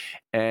year,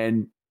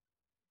 and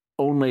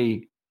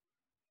only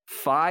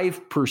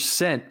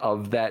 5%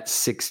 of that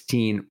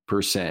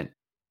 16%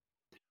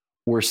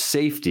 were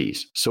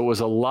safeties. So it was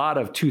a lot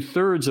of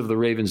 2/3 of the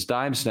Ravens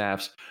dime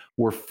snaps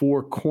were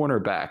 4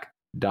 cornerback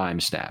dime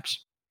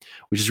snaps,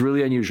 which is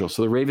really unusual.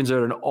 So the Ravens are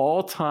at an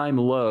all-time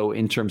low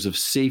in terms of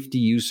safety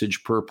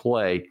usage per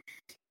play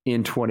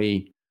in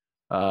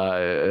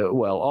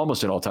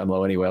almost an all-time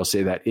low anyway. I'll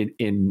say that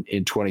in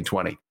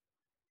 2020.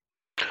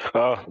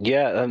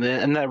 Yeah,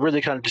 and that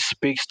really kind of just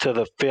speaks to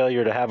the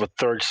failure to have a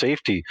third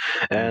safety.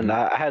 And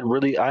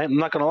I'm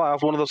not going to lie, I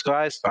was one of those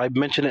guys. I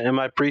mentioned it in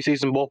my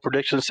preseason bowl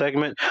prediction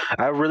segment.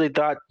 I really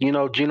thought,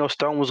 Geno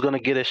Stone was going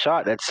to get a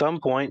shot at some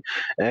point.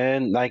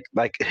 And like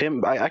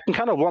him, I can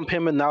kind of lump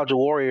him and Nigel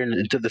Warrior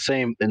into the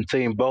same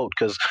boat,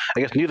 because I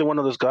guess neither one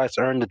of those guys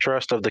earned the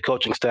trust of the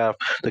coaching staff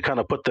to kind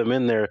of put them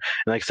in there.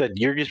 And like I said,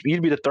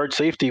 you'd be the third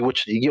safety,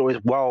 which,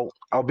 while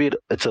albeit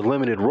it's a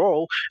limited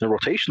role, a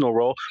rotational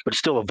role, but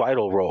still a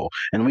vital role.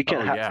 And we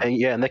can't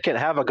and they can't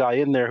have a guy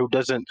in there who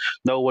doesn't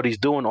know what he's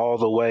doing all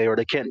the way, or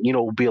they can't,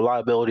 be a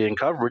liability in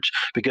coverage,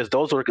 because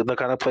those are the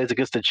kind of plays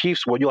against the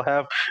Chiefs where you'll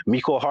have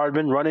Mecole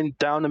Hardman running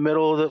down the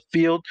middle of the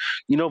field,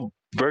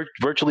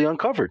 virtually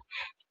uncovered.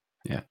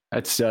 Yeah,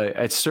 that's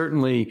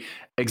certainly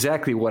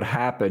exactly what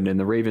happened, and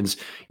the Ravens,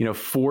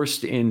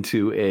 forced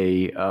into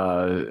a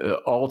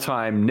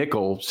all-time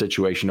nickel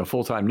situation, a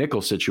full-time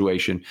nickel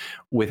situation,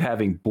 with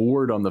having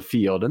Board on the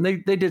field, and they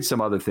did some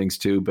other things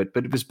too, but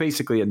it was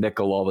basically a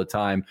nickel all the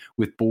time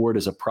with Board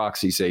as a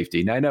proxy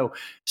safety. Now I know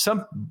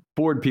some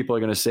Board people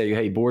are going to say,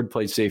 "Hey, Board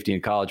played safety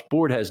in college."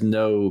 Board has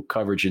no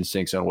coverage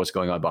instincts on what's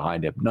going on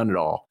behind him, none at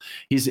all.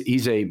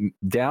 He's a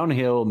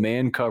downhill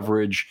man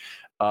coverage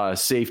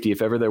safety,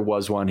 if ever there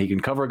was one. He can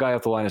cover a guy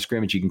off the line of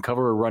scrimmage. He can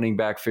cover a running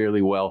back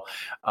fairly well,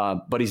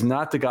 but he's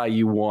not the guy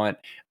you want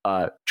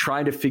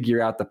trying to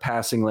figure out the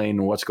passing lane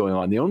and what's going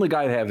on. The only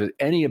guy that has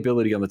any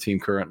ability on the team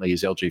currently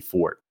is LJ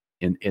Fort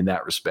in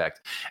that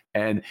respect.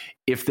 And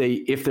if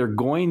they're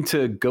going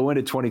to go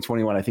into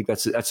 2021, I think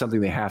that's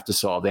something they have to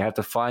solve. They have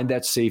to find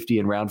that safety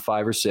in round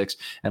 5 or 6.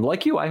 And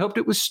like you, I hoped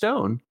it was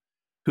Stone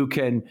who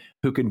can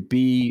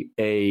be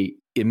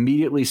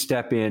immediately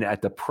step in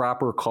at the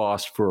proper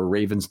cost for a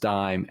Ravens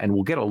dime, and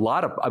we'll get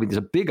there's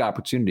a big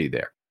opportunity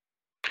there.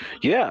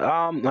 Yeah,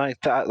 I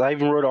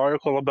even wrote an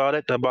article about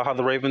it, about how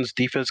the Ravens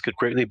defense could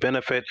greatly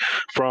benefit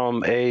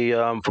from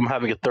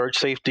having a third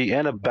safety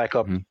and a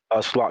backup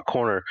slot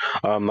corner.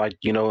 I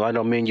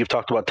know me and you've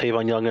talked about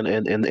Tavon Young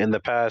in the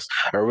past.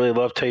 I really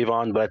love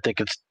Tavon, but I think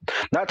it's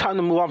not time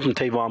to move on from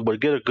Tavon, but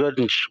get a good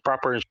and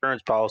proper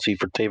insurance policy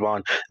for Tavon.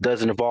 It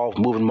doesn't involve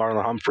moving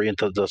Marlon Humphrey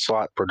into the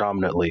slot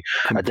predominantly.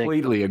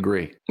 Completely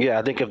agree. Yeah,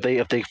 I think if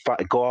they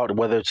go out,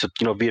 whether it's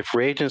via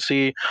free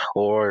agency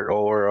or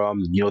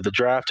the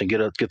draft, and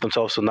get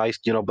themselves a nice,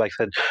 like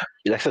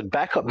I said,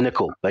 backup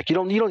nickel. Like you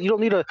don't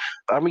need a.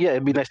 I mean, yeah,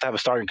 it'd be nice to have a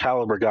starting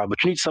caliber guy,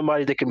 but you need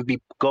somebody that can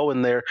go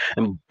in there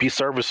and be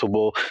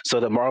serviceable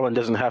so that Marlon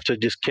doesn't have to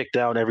just kick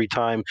down every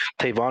time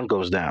Tavon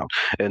goes down.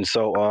 And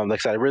so, like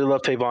I said, I really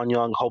love Tavon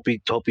Young. Hope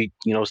he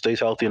stays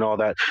healthy and all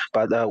that.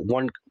 But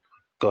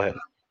go ahead.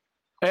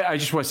 I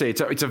just want to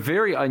say it's a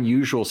very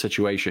unusual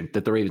situation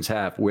that the Ravens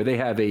have, where they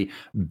have a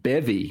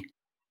bevy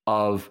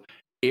of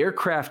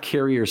aircraft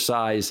carrier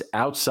size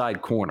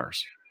outside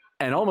corners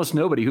and almost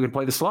nobody who can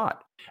play the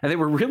slot. And they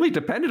were really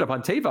dependent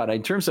upon Tavon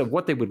in terms of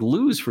what they would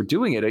lose for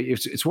doing it.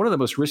 It's one of the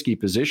most risky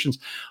positions.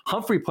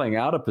 Humphrey playing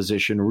out of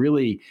position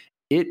really,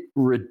 it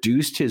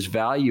reduced his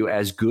value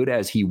as good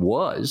as he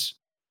was,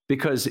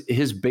 because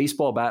his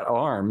baseball bat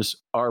arms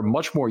are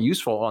much more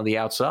useful on the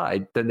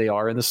outside than they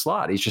are in the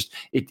slot.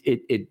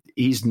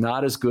 He's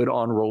not as good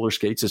on roller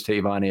skates as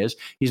Tavon is.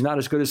 He's not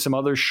as good as some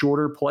other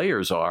shorter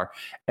players are.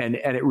 And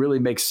it really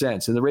makes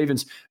sense. And the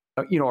Ravens,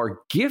 are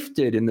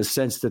gifted in the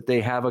sense that they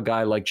have a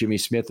guy like Jimmy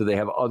Smith, or they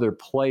have other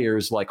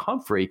players like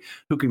Humphrey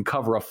who can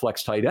cover a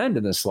flex tight end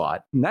in the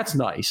slot. And that's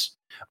nice.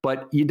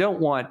 But you don't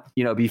want,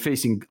 be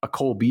facing a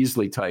Cole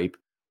Beasley type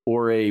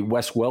or a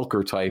Wes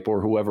Welker type,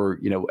 or whoever,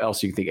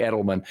 else you can think,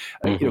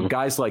 Edelman,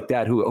 guys like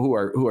that who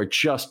are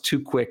just too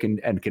quick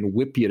and can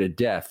whip you to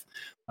death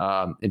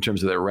in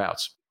terms of their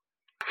routes.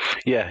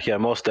 Yeah,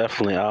 most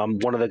definitely.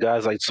 One of the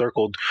guys I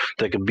circled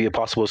that could be a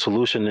possible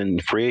solution in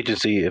free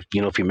agency,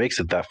 if he makes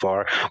it that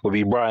far, would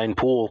be Brian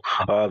Poole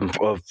of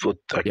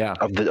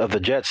the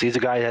Jets. He's a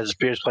guy that has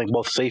experience playing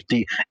both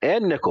safety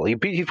and nickel. He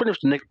pretty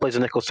much plays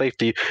a nickel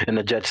safety in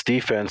the Jets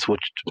defense,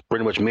 which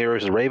pretty much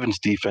mirrors the Ravens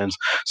defense.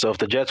 So if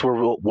the Jets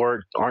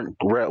aren't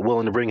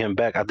willing to bring him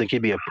back, I think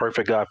he'd be a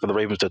perfect guy for the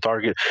Ravens to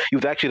target. He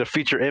was actually the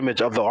feature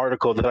image of the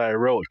article that I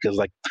wrote, because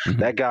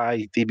that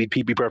guy, he'd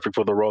be perfect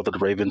for the role that the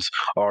Ravens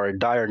are in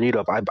dire need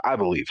of, I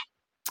believe.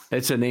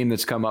 It's a name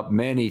that's come up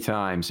many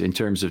times in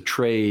terms of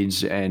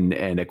trades and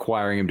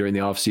acquiring him during the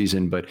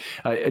offseason, but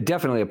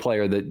definitely a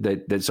player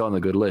that's on the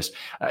good list.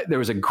 There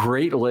was a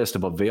great list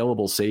of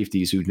available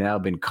safeties who've now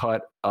been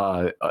cut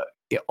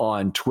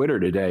on Twitter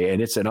today,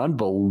 and it's an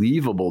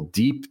unbelievable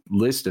deep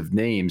list of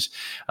names.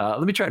 Let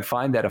me try and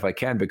find that if I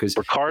can, because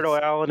Ricardo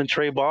Allen and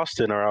Trey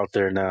Boston are out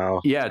there now.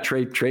 Yeah,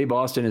 Trey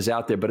Boston is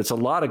out there, but it's a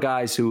lot of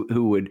guys who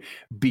would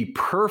be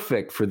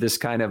perfect for this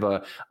kind of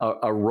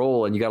a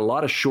role. And you got a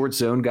lot of short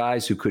zone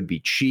guys who could be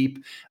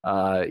cheap.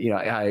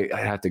 I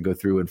have to go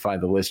through and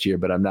find the list here,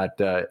 but I'm not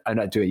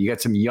doing it. You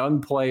got some young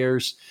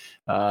players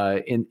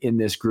in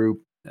this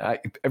group.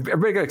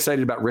 Everybody got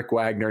excited about Rick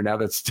Wagner. Now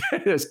that's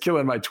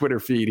killing my Twitter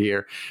feed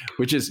here,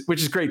 which is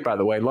great, by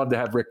the way. Love to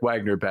have Rick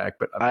Wagner back.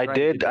 But I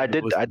did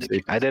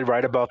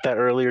write about that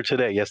earlier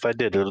today. Yes, I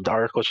did. The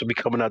article should be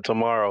coming out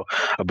tomorrow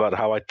about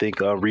how I think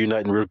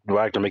reuniting Rick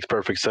Wagner makes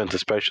perfect sense,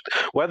 especially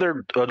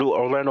whether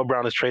Orlando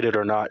Brown is traded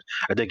or not.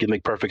 I think it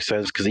makes perfect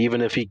sense, because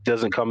even if he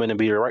doesn't come in and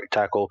be a right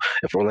tackle,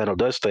 if Orlando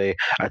does stay,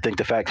 I think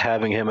the fact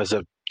having him as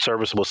a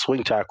serviceable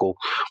swing tackle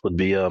would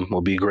be a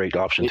great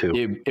option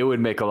too. It would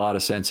make a lot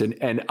of sense,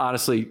 and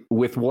honestly,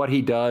 with what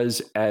he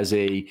does as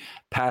a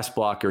pass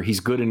blocker,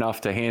 he's good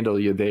enough to handle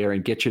you there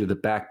and get you to the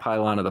back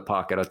pylon of the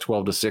pocket, a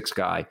 12-6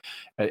 guy,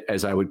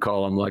 as I would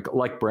call him,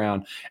 like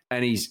Brown.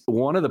 And he's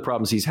one of the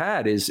problems he's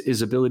had is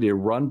his ability to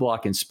run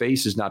block in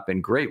space has not been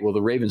great. Well,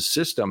 the Ravens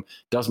system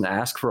doesn't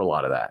ask for a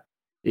lot of that.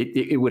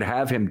 It would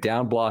have him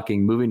down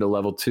blocking, moving to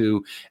level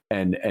 2,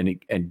 and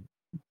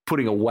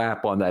putting a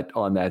whap on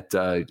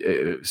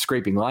that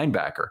scraping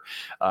linebacker.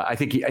 I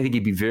think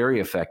he'd be very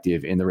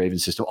effective in the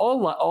Ravens system.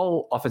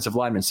 All offensive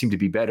linemen seem to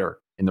be better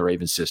in the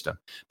Ravens system,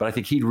 but I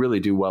think he'd really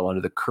do well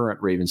under the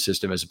current Ravens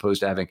system, as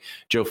opposed to having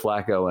Joe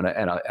Flacco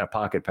and a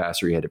pocket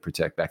passer he had to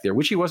protect back there,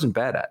 which he wasn't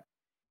bad at.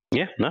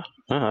 Yeah, no,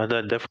 I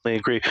definitely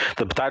agree.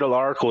 The title of the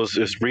article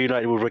is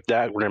Reunited with Rick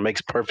Wagner. It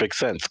makes perfect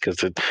sense,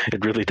 because it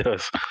really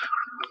does.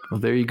 Well,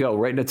 there you go.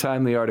 Writing a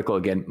timely article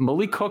again.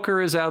 Malik Hooker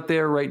is out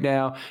there right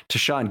now.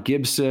 Tashawn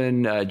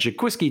Gibson.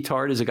 Jaquiski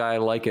Tart is a guy I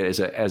like it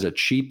as a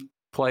cheap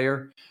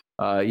player.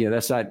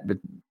 That's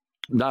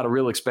not a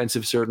real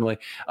expensive, certainly.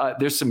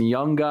 There's some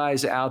young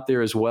guys out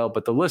there as well,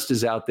 but the list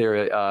is out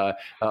there.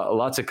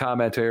 Lots of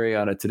commentary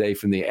on it today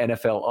from the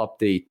NFL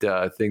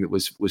Update thing that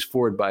was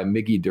forwarded by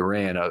Miggy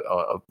Duran, a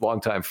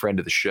longtime friend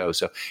of the show.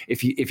 So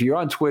if you're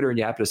on Twitter and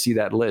you happen to see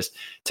that list,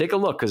 take a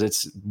look,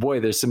 because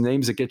there's some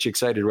names that get you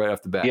excited right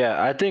off the bat.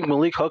 Yeah, I think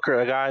Malik Hooker,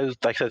 a guy who's,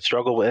 like I said,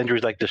 struggled with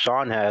injuries like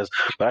Deshaun has,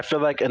 but I feel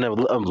like in a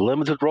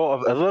limited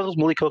role, as long as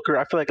Malik Hooker,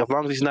 I feel like as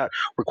long as he's not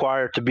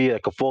required to be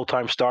like a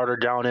full-time starter,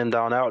 down in,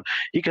 down out,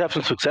 he could have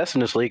some success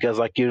in this league as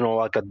like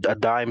a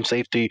dime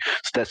safety,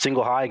 that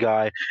single high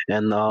guy,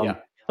 and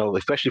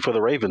especially for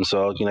the Ravens.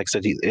 So like I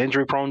said, he's an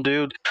injury prone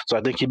dude, so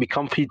I think he'd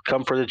come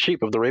for the cheap.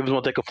 If the Ravens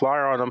want to take a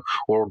flyer on him,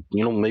 or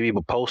maybe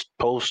a post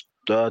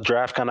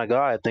draft kind of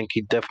guy, I think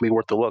he'd definitely be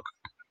worth the look.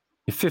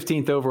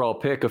 15th overall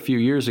pick a few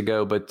years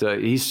ago, but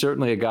he's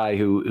certainly a guy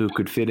who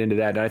could fit into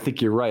that. And I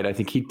think you're right. I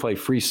think he'd play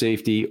free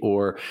safety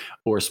or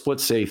split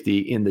safety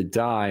in the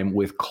dime,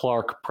 with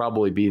Clark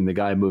probably being the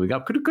guy moving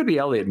up. Could be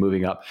Elliott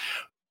moving up.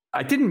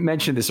 I didn't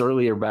mention this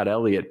earlier about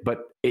Elliott,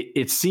 but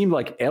it seemed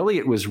like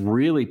Elliott was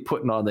really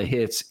putting on the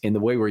hits in the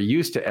way we're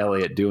used to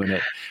Elliott doing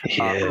it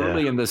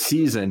early in the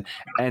season.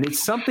 And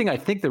it's something I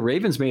think the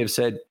Ravens may have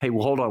said, hey,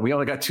 well, hold on. We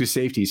only got 2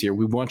 safeties here.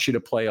 We want you to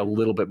play a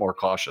little bit more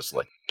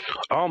cautiously.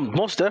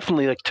 Most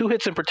definitely, like 2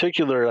 hits in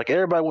particular. Like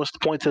everybody wants to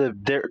point to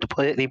the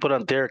play he put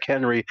on Derrick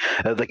Henry.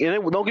 Don't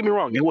get me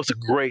wrong, it was a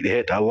great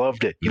hit. I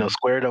loved it.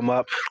 Squared him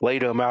up,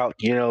 laid him out.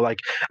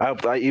 Like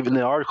I even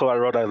the article I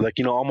wrote, I was like,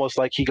 almost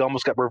like he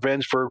almost got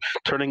revenge for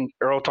turning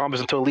Earl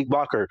Thomas into a elite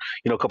blocker.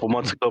 A couple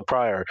months ago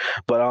prior.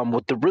 But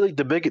with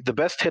the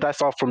best hit I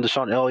saw from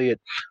Deshaun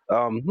Elliott,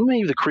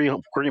 maybe the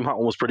Kareem Hunt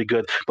one was pretty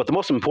good. But the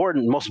most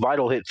important, most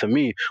vital hit to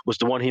me was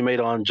the one he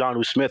made on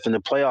Jonnu Smith in the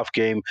playoff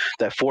game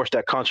that forced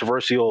that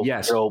controversial,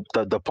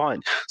 the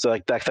punt. So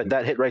like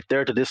that hit right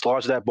there to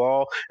dislodge that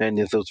ball, and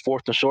it was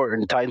 4th and short,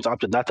 and the Titans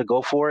opted not to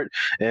go for it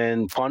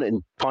and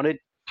punted.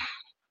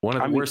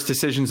 One of the worst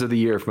decisions of the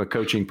year from a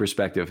coaching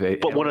perspective.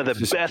 But one of the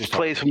best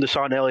plays from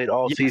Deshaun Elliott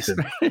all season.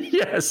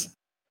 Yes,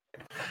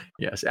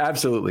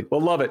 absolutely.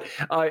 Well, love it.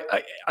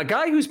 A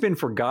guy who's been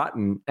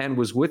forgotten and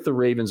was with the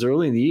Ravens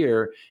early in the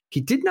year,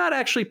 he did not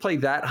actually play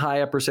that high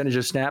a percentage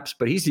of snaps,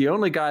 but he's the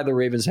only guy the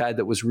Ravens had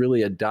that was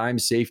really a dime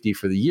safety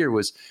for the year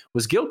was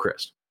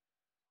Gilchrist.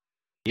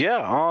 Yeah,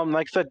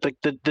 like I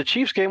said, the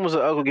Chiefs game was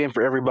an ugly game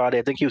for everybody.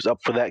 I think he was up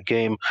for that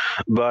game,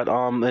 but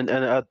and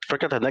I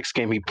forgot the next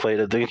game he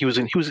played. I think he was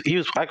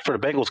back for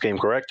the Bengals game,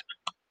 correct?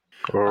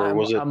 Or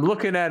was it? I'm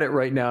looking at it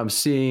right now. I'm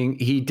seeing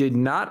he did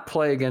not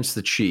play against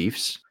the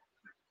Chiefs.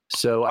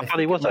 So I thought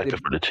he was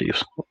active for the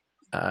Chiefs.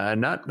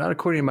 Not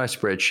according to my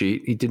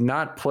spreadsheet. He did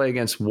not play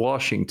against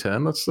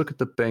Washington. Let's look at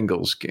the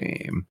Bengals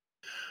game.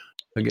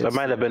 That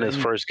might have been his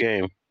first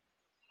game.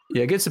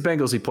 Yeah, against the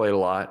Bengals, he played a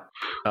lot.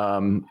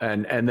 And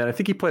then I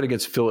think he played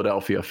against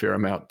Philadelphia a fair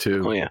amount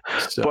too. Oh yeah,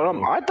 so, but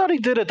I thought he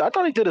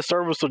did a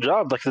serviceable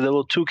job. Like the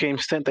little 2-game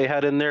stint they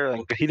had in there,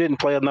 like he didn't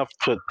play enough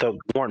to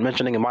warrant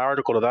mentioning in my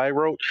article that I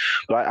wrote.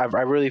 But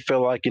I really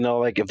feel like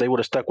like if they would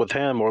have stuck with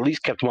him or at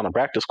least kept him on the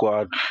practice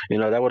squad,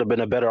 that would have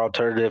been a better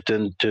alternative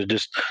than to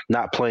just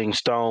not playing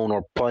Stone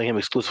or playing him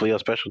exclusively on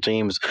special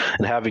teams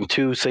and having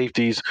 2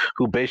 safeties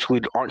who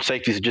basically aren't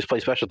safeties and just play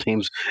special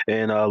teams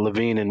in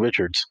Levine and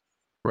Richards.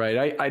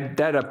 Right.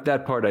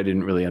 That part I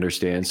didn't really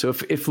understand. So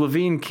if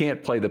Levine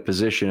can't play the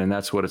position, and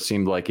that's what it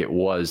seemed like it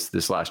was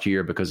this last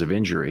year because of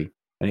injury,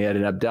 and he had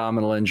an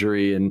abdominal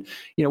injury, and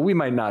we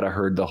might not have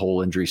heard the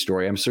whole injury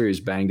story. I'm sure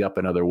he's banged up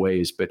in other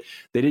ways, but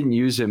they didn't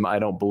use him, I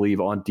don't believe,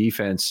 on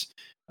defense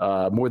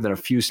more than a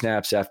few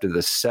snaps after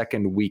the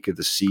second week of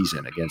the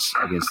season against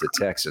the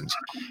Texans.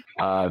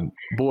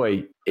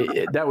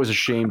 That was a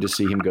shame to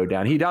see him go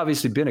down. He'd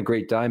obviously been a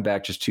great dime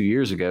back just 2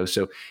 years ago.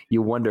 So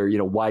you wonder,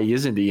 why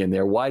isn't he in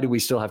there? Why do we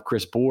still have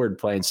Chris Board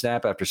playing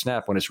snap after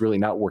snap when it's really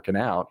not working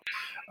out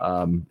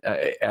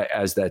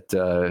as that,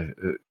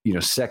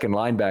 second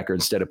linebacker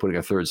instead of putting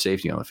a third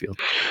safety on the field?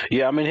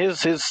 Yeah, I mean,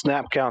 his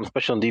snap count,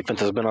 especially on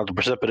defense, has been on the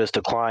precipitous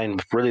decline,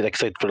 really, like I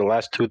said, for the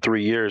last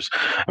 2-3 years.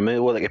 I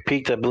mean, it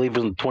peaked, I believe,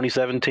 in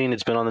 2017.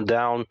 It's been on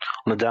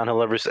the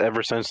downhill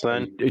ever since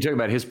then. Are you talking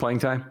about his playing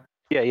time?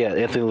 Yeah.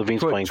 Anthony Levine's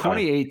playing time.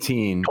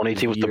 2018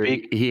 was the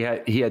peak.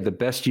 He had the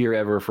best year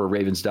ever for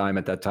Ravens dime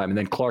at that time, and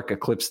then Clark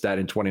eclipsed that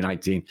in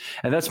 2019.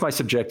 And that's my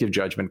subjective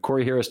judgment.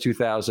 Corey Harris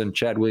 2000,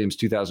 Chad Williams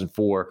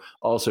 2004,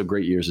 also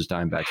great years as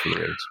dime backs for the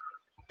Ravens.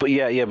 But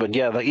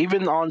like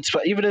even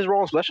his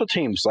role on special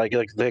teams, like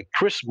the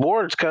Chris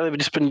Board's kind of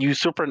just been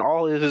usurping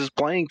all his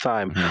playing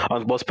time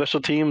on both special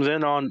teams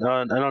and on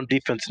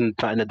defense and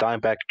the dime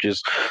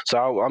packages.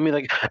 So I mean,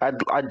 like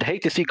I'd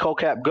hate to see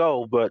Colcap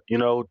go, but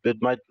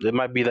it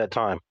might be that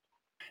time.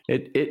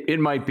 It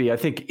might be. I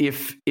think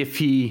if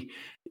he,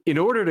 in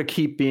order to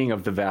keep being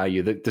of the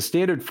value, the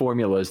standard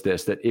formula is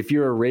this: that if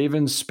you're a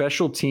Ravens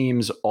special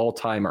teams all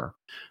timer,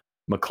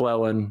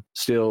 McClellan,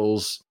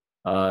 Stills,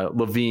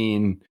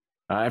 Levine.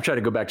 I've tried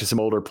to go back to some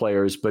older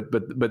players, but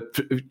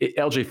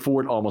LJ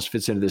Fort almost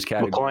fits into this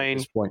category at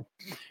this point.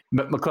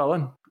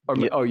 McClellan?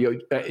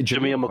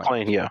 Jimmy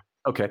McClain, yeah.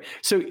 Okay,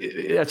 so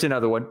that's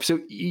another one. So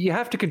you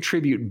have to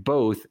contribute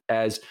both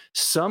as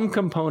some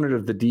component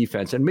of the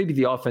defense, and maybe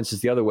the offense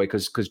is the other way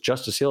because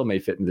Justice Hill may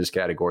fit in this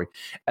category.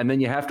 And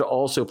then you have to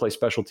also play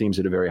special teams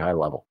at a very high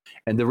level.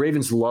 And the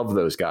Ravens love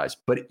those guys,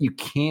 but you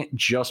can't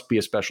just be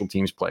a special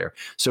teams player.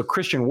 So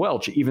Christian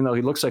Welch, even though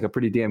he looks like a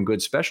pretty damn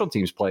good special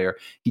teams player,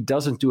 he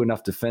doesn't do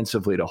enough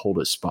defensively to hold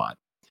his spot.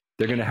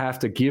 They're going to have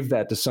to give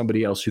that to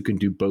somebody else who can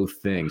do both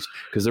things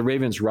because the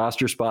Ravens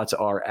roster spots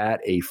are at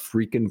a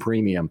freaking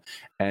premium.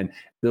 And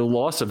the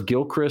loss of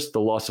Gilchrist, the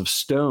loss of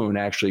Stone,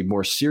 actually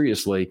more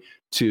seriously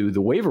to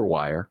the waiver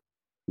wire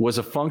was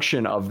a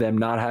function of them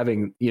not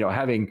having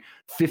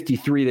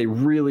 53 they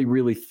really,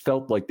 really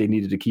felt like they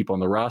needed to keep on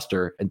the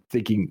roster and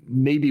thinking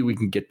maybe we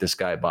can get this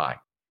guy by.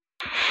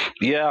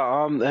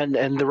 Yeah,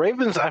 and the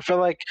Ravens, I feel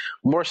like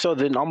more so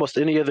than almost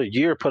any other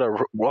year, put a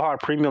lot of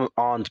premium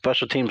on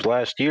special teams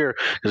last year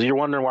because you're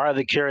wondering why are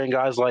they carrying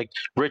guys like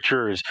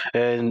Richards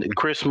and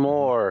Chris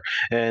Moore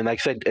and like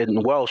I said,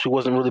 and Welsh, who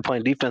wasn't really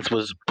playing defense,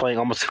 was playing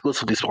almost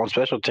exclusively on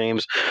special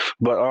teams.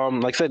 But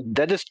like I said,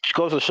 that just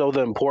goes to show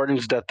the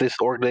importance that this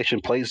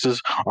organization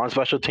places on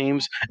special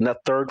teams in that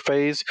third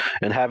phase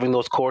and having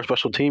those core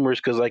special teamers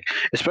because like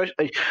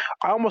especially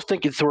I almost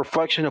think it's a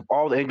reflection of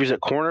all the injuries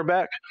at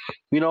cornerback.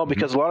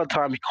 Because a lot of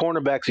times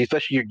cornerbacks,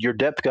 especially your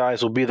depth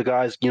guys, will be the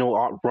guys,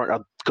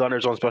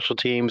 gunners on special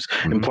teams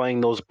and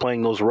playing those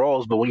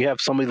roles. But when you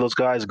have some of those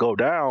guys go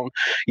down,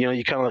 you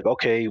kind of like,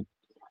 okay,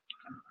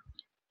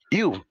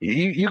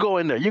 you go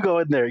in there,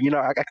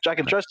 I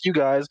can trust you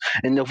guys.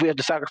 And if we have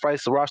to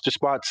sacrifice the roster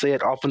spot, say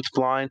at offensive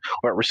line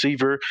or at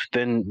receiver,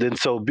 then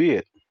so be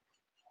it.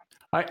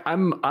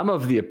 I'm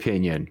of the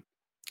opinion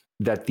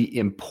that the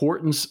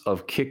importance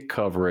of kick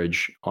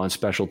coverage on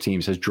special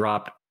teams has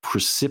dropped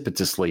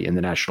precipitously in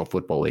the National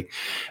Football League.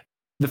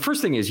 The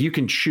first thing is you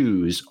can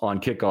choose on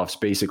kickoffs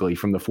basically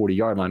from the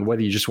 40-yard line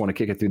whether you just want to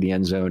kick it through the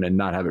end zone and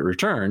not have it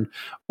returned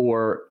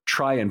or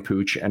try and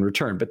pooch and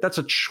return. But that's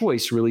a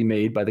choice really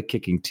made by the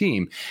kicking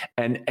team.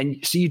 And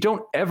so you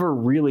don't ever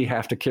really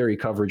have to carry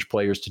coverage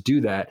players to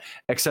do that,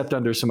 except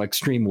under some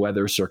extreme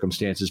weather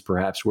circumstances,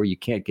 perhaps where you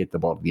can't get the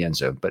ball to the end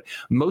zone. But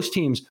most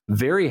teams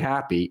very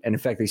happy. And in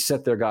fact, they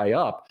set their guy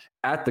up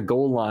at the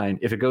goal line.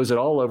 If it goes at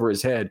all over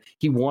his head,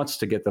 he wants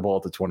to get the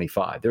ball to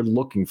 25. They're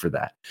looking for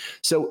that.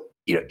 So,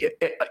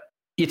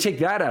 you take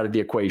that out of the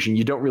equation.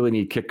 You don't really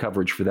need kick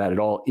coverage for that at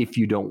all if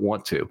you don't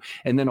want to.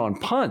 And then on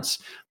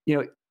punts,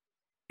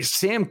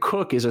 Sam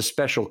Cook is a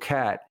special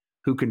cat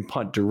who can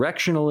punt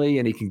directionally,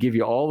 and he can give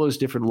you all those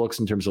different looks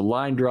in terms of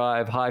line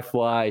drive, high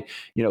fly,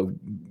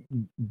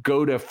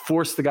 go to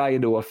force the guy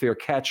into a fair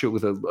catch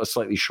with a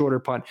slightly shorter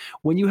punt.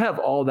 When you have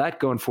all that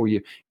going for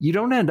you, you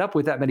don't end up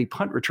with that many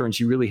punt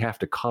returns you really have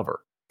to cover.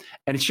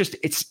 And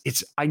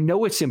it's I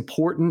know it's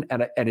important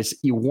and it's,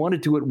 you want to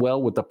do it well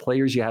with the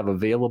players you have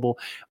available.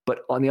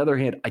 But on the other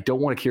hand, I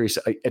don't want to carry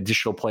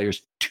additional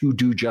players to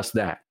do just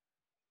that.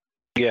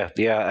 Yeah,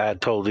 I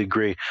totally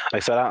agree. Like I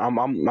said,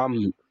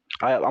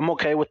 I'm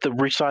okay with the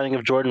re-signing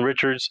of Jordan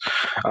Richards.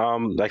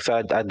 Like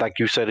I said, like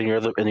you said in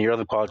your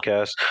other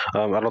podcast,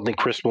 I don't think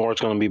Chris Moore is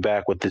going to be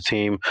back with the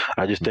team.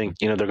 I just think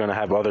they're going to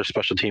have other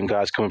special team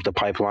guys coming up the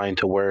pipeline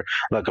to where,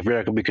 like, if you're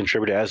not going to be a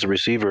contributor as a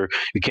receiver,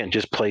 you can't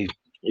just play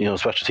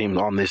special teams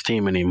on this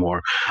team anymore.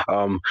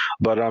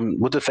 But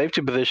with the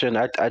safety position,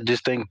 I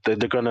just think that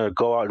they're going to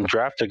go out and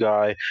draft a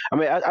guy. I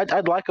mean,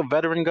 I'd like a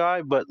veteran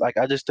guy, but like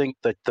I just think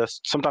that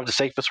sometimes the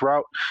safest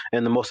route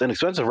and the most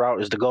inexpensive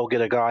route is to go get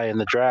a guy in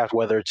the draft,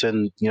 whether it's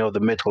in the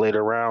mid to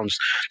later rounds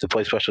to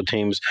play special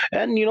teams,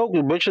 and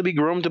eventually be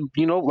groomed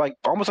to like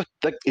almost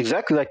like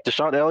exactly like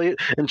Deshaun Elliott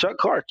and Chuck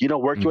Clark.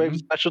 Work your way with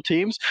special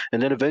teams,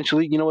 and then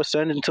eventually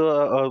ascend into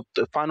a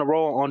final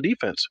role on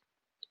defense.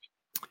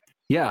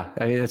 Yeah,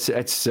 I mean,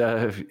 it's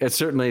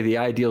certainly the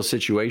ideal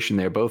situation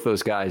there. Both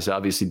those guys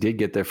obviously did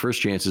get their first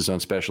chances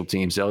on special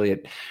teams.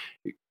 Elliott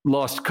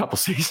lost a couple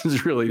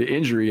seasons really to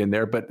injury in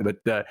there, but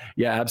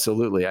yeah,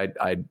 absolutely.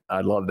 I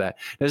love that.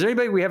 Now, is there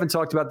anybody we haven't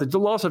talked about? The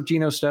loss of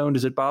Geno Stone,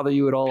 does it bother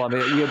you at all? I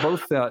mean, we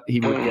both thought he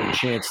would get a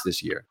chance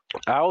this year.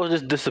 I was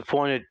just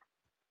disappointed.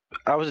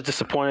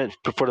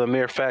 For the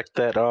mere fact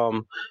that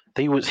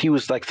he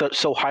was like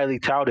so highly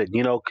touted.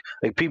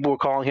 Like people were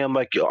calling him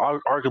like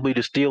arguably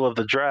the steal of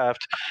the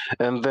draft,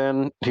 and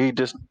then he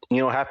just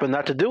happened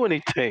not to do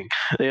anything.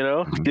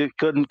 He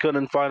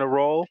couldn't find a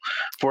role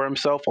for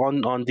himself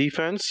on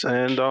defense,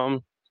 and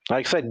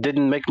like I said,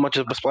 didn't make much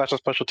of a splash on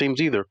special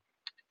teams either.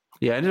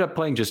 Yeah, I ended up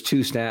playing just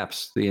 2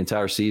 snaps the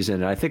entire season.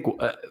 And I think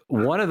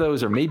one of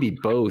those, or maybe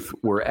both,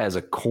 were as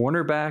a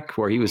cornerback,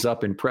 where he was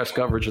up in press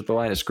coverage at the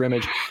line of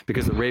scrimmage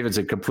because the Ravens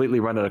had completely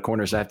run out of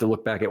corners. I have to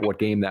look back at what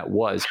game that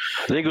was.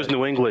 I think it was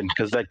New England,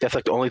 because that's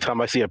like the only time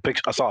I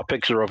saw a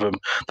picture of him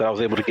that I was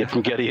able to get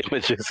from Getty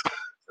Images.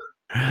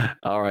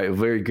 All right,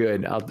 very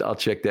good. I'll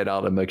check that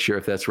out and make sure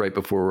if that's right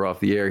before we're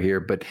off the air here.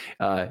 But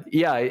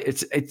yeah,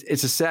 it's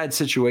a sad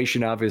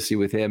situation, obviously,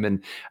 with him.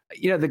 And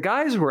the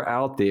guys were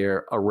out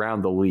there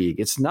around the league.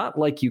 It's not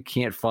like you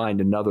can't find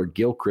another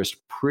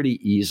Gilchrist pretty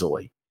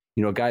easily.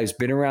 A guy who's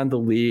been around the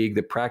league.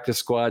 The practice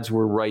squads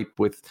were ripe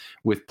with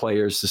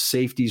players. The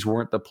safeties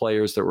weren't the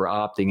players that were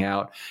opting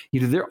out.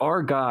 There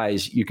are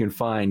guys you can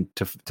find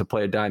to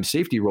play a dime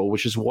safety role,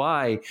 which is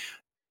why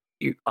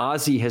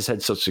Ozzie has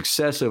had such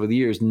success over the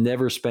years,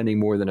 never spending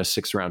more than a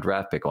 6th-round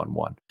draft pick on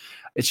one.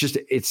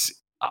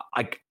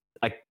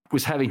 I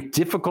was having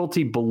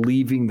difficulty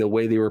believing the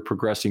way they were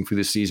progressing through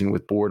the season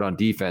with Board on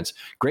defense.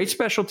 Great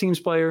special teams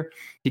player.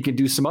 He can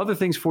do some other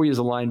things for you as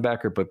a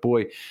linebacker, but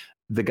boy,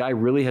 the guy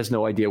really has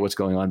no idea what's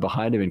going on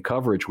behind him in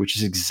coverage, which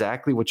is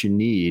exactly what you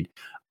need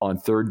on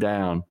 3rd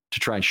down to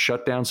try and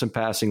shut down some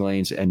passing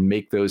lanes and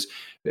make those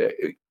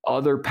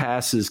other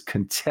passes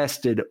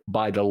contested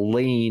by the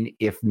lane,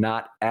 if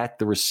not at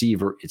the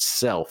receiver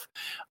himself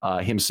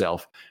on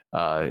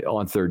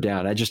 3rd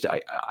down.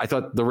 I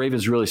thought the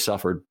Ravens really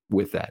suffered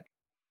with that.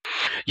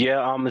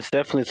 Yeah, it's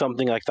definitely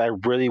something like I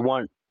really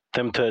want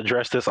them to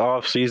address this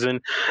off season.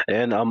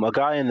 And a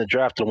guy in the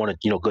draft, I don't want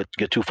to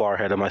get too far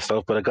ahead of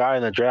myself, but a guy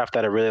in the draft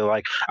that I really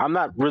like. I'm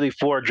not really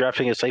for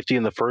drafting a safety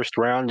in the first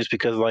round, just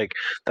because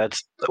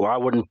I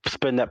wouldn't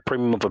spend that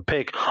premium of a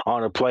pick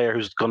on a player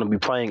who's going to be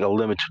playing a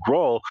limited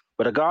role.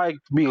 But a guy,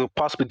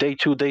 possibly day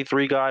 2, day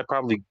 3 guy,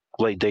 probably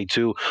late day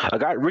 2. A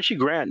guy, Richie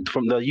Grant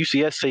from the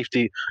UCF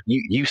safety,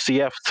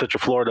 UCF Central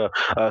Florida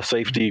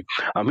safety.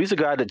 He's a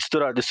guy that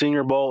stood out at the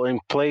Senior Bowl and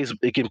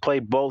he can play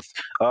both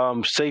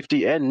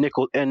safety and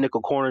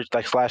nickel corners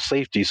 /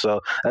 safety.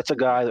 So that's a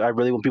guy I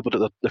really want people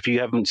to. If you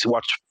haven't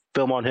watched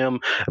film on him,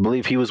 I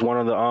believe he was one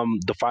of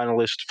the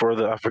finalists for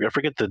I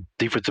forget the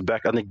defensive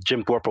back. I think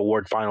Jim Thorpe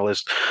Award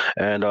finalist,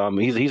 and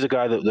he's a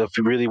guy that if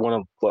you really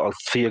want to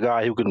see a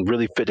guy who can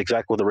really fit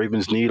exactly what the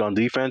Ravens need on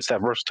defense,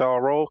 that versatile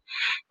role,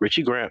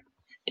 Richie Grant.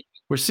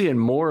 We're seeing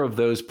more of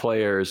those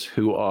players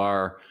who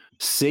are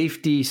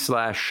safety /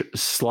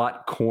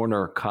 slot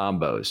corner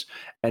combos.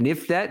 And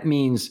if that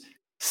means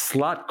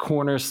slot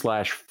corner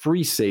 /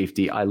 free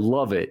safety, I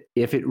love it.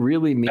 If it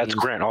really means that's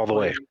Grant all the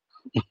way.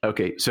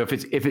 Okay, so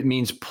if it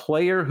means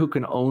player who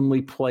can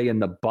only play in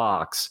the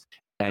box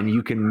and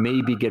you can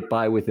maybe get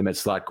by with him at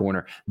slot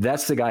corner,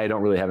 that's the guy I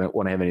don't really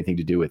want to have anything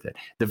to do with it.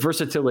 The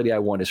versatility I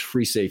want is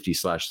free safety /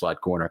 slot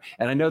corner,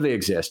 and I know they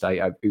exist.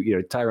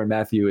 Tyrann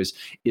Mathieu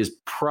is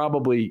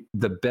probably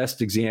the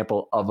best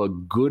example of a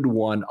good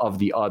one of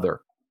the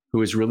other,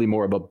 who is really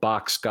more of a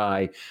box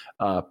guy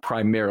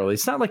primarily.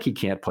 It's not like he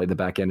can't play the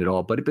back end at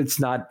all, but it's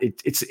not.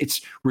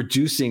 It's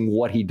reducing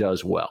what he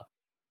does well.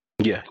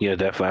 Yeah,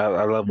 definitely.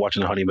 I love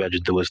watching Honey Badger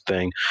do his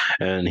thing,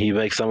 and he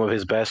makes some of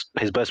his best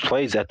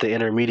plays at the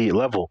intermediate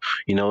level.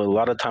 A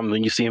lot of times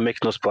when you see him making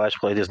those splash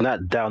plays, it's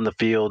not down the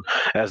field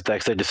as I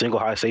said, the single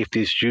high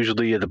safeties.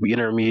 Usually at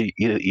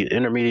the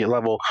intermediate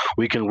level,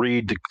 we can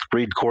read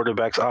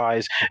quarterback's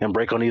eyes and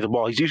break on either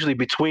ball. He's usually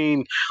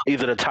between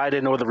either the tight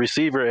end or the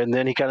receiver, and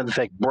then he kind of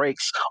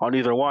breaks on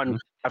either one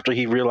after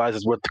he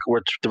realizes what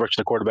direction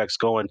the quarterback's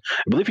going.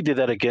 I believe he did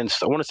that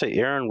against, I want to say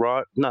Aaron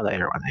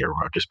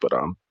Rodgers, but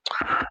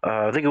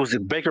I think it was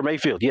Baker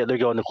Mayfield. Yeah, they're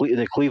going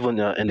to Cleveland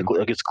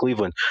against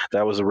Cleveland.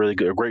 That was a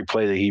great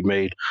play that he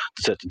made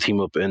to set the team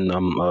up in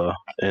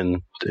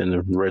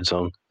the red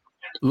zone.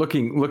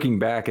 Looking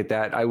back at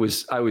that, I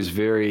was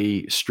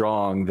very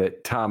strong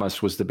that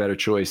Thomas was the better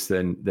choice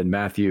than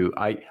Mathieu.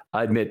 I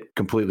admit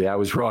completely I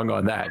was wrong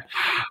on that.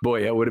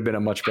 Boy, it would have been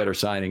a much better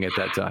signing at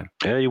that time.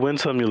 Yeah, you win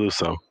some, you lose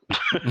some.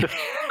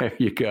 There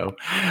you go.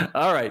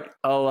 All right.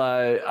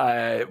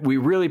 We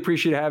really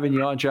appreciate having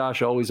you on,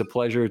 Josh. Always a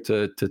pleasure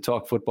to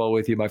talk football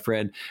with you, my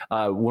friend.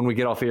 When we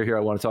get off air here,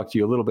 I want to talk to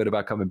you a little bit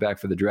about coming back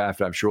for the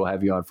draft. I'm sure we'll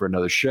have you on for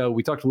another show.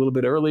 We talked a little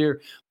bit earlier,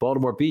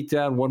 Baltimore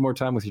Beatdown. One more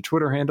time with your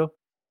Twitter handle.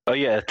 Oh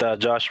yeah,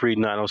 it's Josh Reed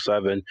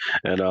 907,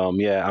 and I'm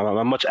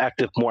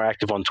more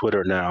active on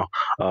Twitter now.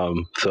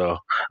 So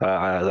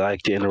I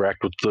like to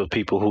interact with the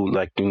people who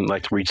like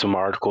to read some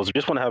articles, or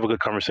just want to have a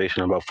good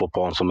conversation about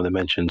football and some of the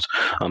mentions.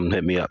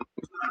 Hit me up.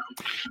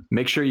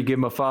 Make sure you give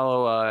him a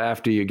follow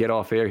after you get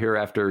off air here,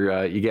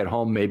 after you get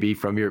home, maybe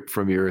from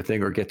your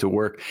thing, or get to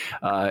work.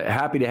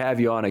 Happy to have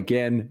you on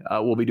again.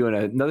 We'll be doing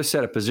another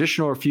set of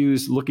positional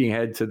reviews, looking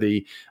ahead to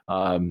the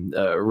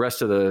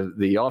rest of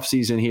the off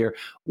season here.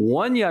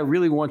 One I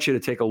really want you to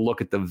take a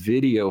look at the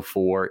video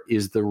for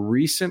is the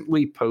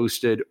recently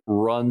posted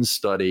run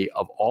study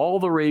of all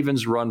the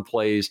Ravens run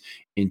plays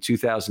in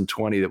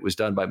 2020 that was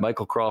done by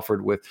Michael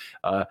Crawford, with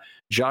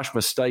Josh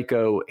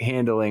Mustaico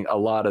handling a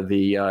lot of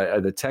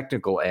the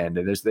technical end.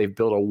 And they've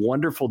built a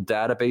wonderful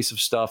database of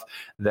stuff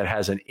that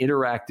has an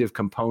interactive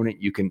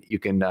component you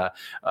can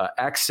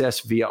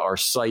access via our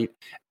site,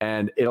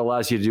 and it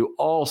allows you to do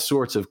all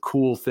sorts of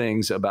cool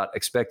things about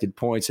expected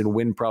points and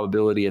win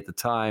probability at the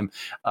time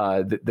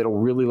that'll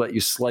really let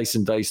you slice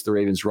and dice the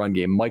Ravens run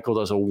game. Michael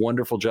does a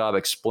wonderful job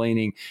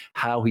explaining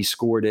how he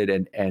scored it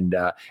and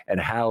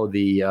how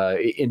the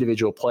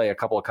individual play. A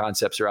couple of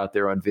concepts are out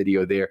there on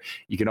video there.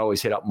 You can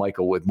always hit up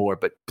Michael with more,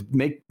 but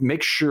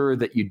make sure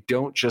that you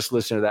don't just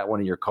listen to that one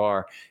in your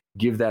car.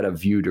 Give that a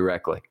view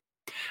directly.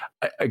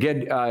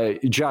 Again,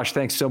 Josh,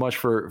 thanks so much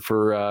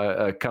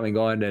for coming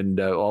on, and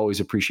always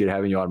appreciate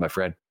having you on, my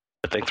friend.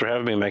 Thanks for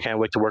having me, man. I can't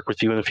wait to work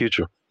with you in the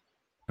future.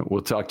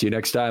 We'll talk to you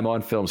next time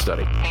on Film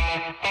Study.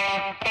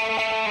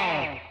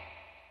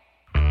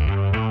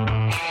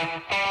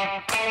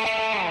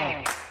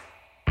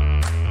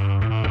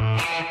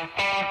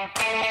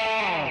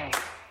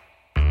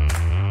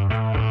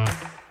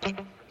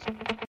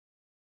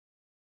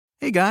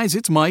 Hey guys,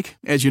 it's Mike.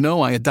 As you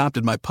know, I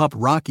adopted my pup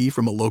Rocky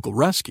from a local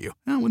rescue.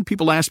 Now, when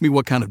people asked me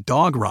what kind of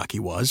dog Rocky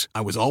was,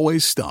 I was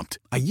always stumped.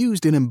 I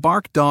used an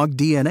Embark dog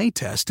DNA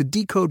test to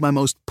decode my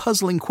most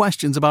puzzling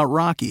questions about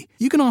Rocky.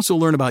 You can also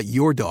learn about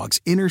your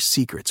dog's inner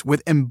secrets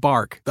with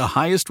Embark, the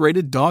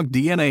highest-rated dog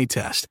DNA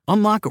test.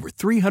 Unlock over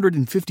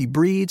 350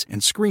 breeds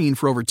and screen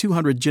for over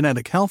 200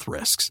 genetic health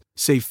risks.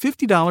 Save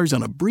 $50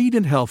 on a breed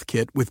and health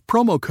kit with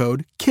promo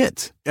code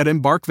KIT at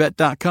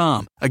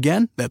EmbarkVet.com.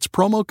 Again, that's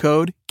promo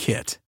code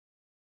KIT.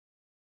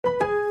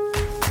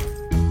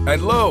 At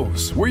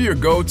Lowe's, we're your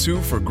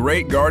go-to for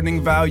great gardening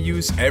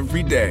values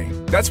every day.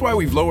 That's why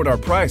we've lowered our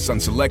price on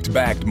select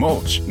bagged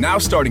mulch, now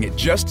starting at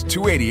just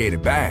 $2.88 a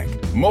bag.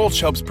 Mulch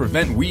helps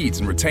prevent weeds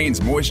and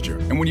retains moisture,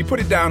 and when you put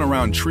it down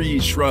around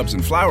trees, shrubs,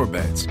 and flower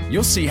beds,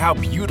 you'll see how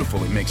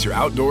beautiful it makes your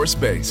outdoor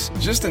space.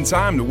 Just in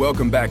time to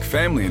welcome back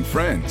family and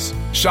friends.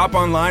 Shop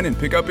online and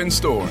pick up in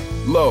store.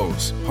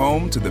 Lowe's,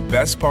 home to the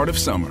best part of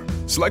summer.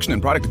 Selection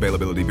and product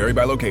availability vary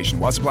by location.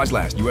 While supplies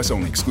last, U.S.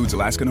 only. Excludes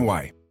Alaska and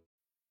Hawaii.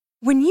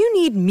 When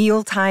you need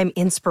mealtime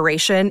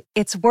inspiration,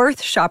 it's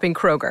worth shopping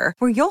Kroger,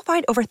 where you'll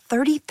find over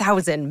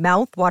 30,000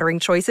 mouth-watering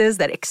choices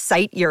that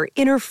excite your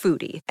inner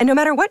foodie. And no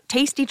matter what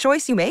tasty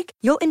choice you make,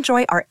 you'll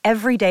enjoy our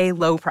everyday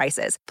low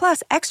prices,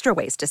 plus extra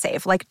ways to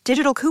save, like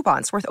digital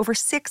coupons worth over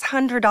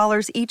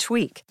 $600 each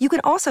week. You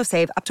can also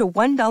save up to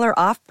 $1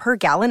 off per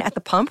gallon at the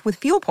pump with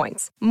fuel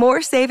points.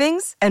 More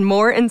savings and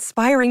more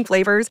inspiring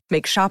flavors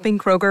make shopping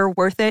Kroger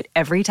worth it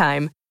every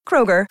time.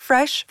 Kroger,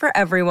 fresh for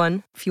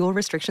everyone. Fuel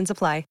restrictions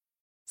apply.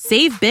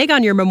 Save big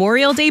on your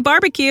Memorial Day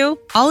barbecue,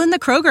 all in the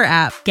Kroger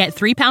app. Get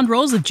 3-pound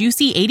rolls of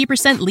juicy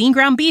 80% lean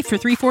ground beef for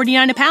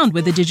 $3.49 a pound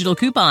with a digital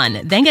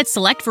coupon. Then get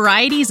select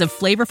varieties of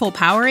flavorful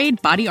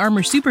Powerade, Body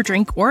Armor Super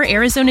Drink, or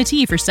Arizona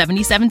tea for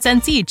 77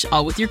 cents each,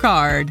 all with your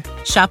card.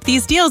 Shop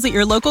these deals at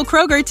your local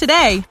Kroger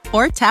today,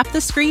 or tap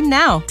the screen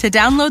now to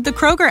download the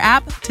Kroger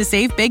app to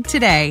save big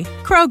today.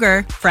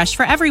 Kroger, fresh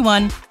for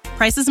everyone.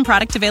 Prices and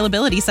product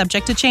availability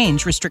subject to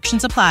change.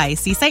 Restrictions apply.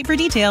 See site for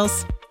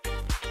details.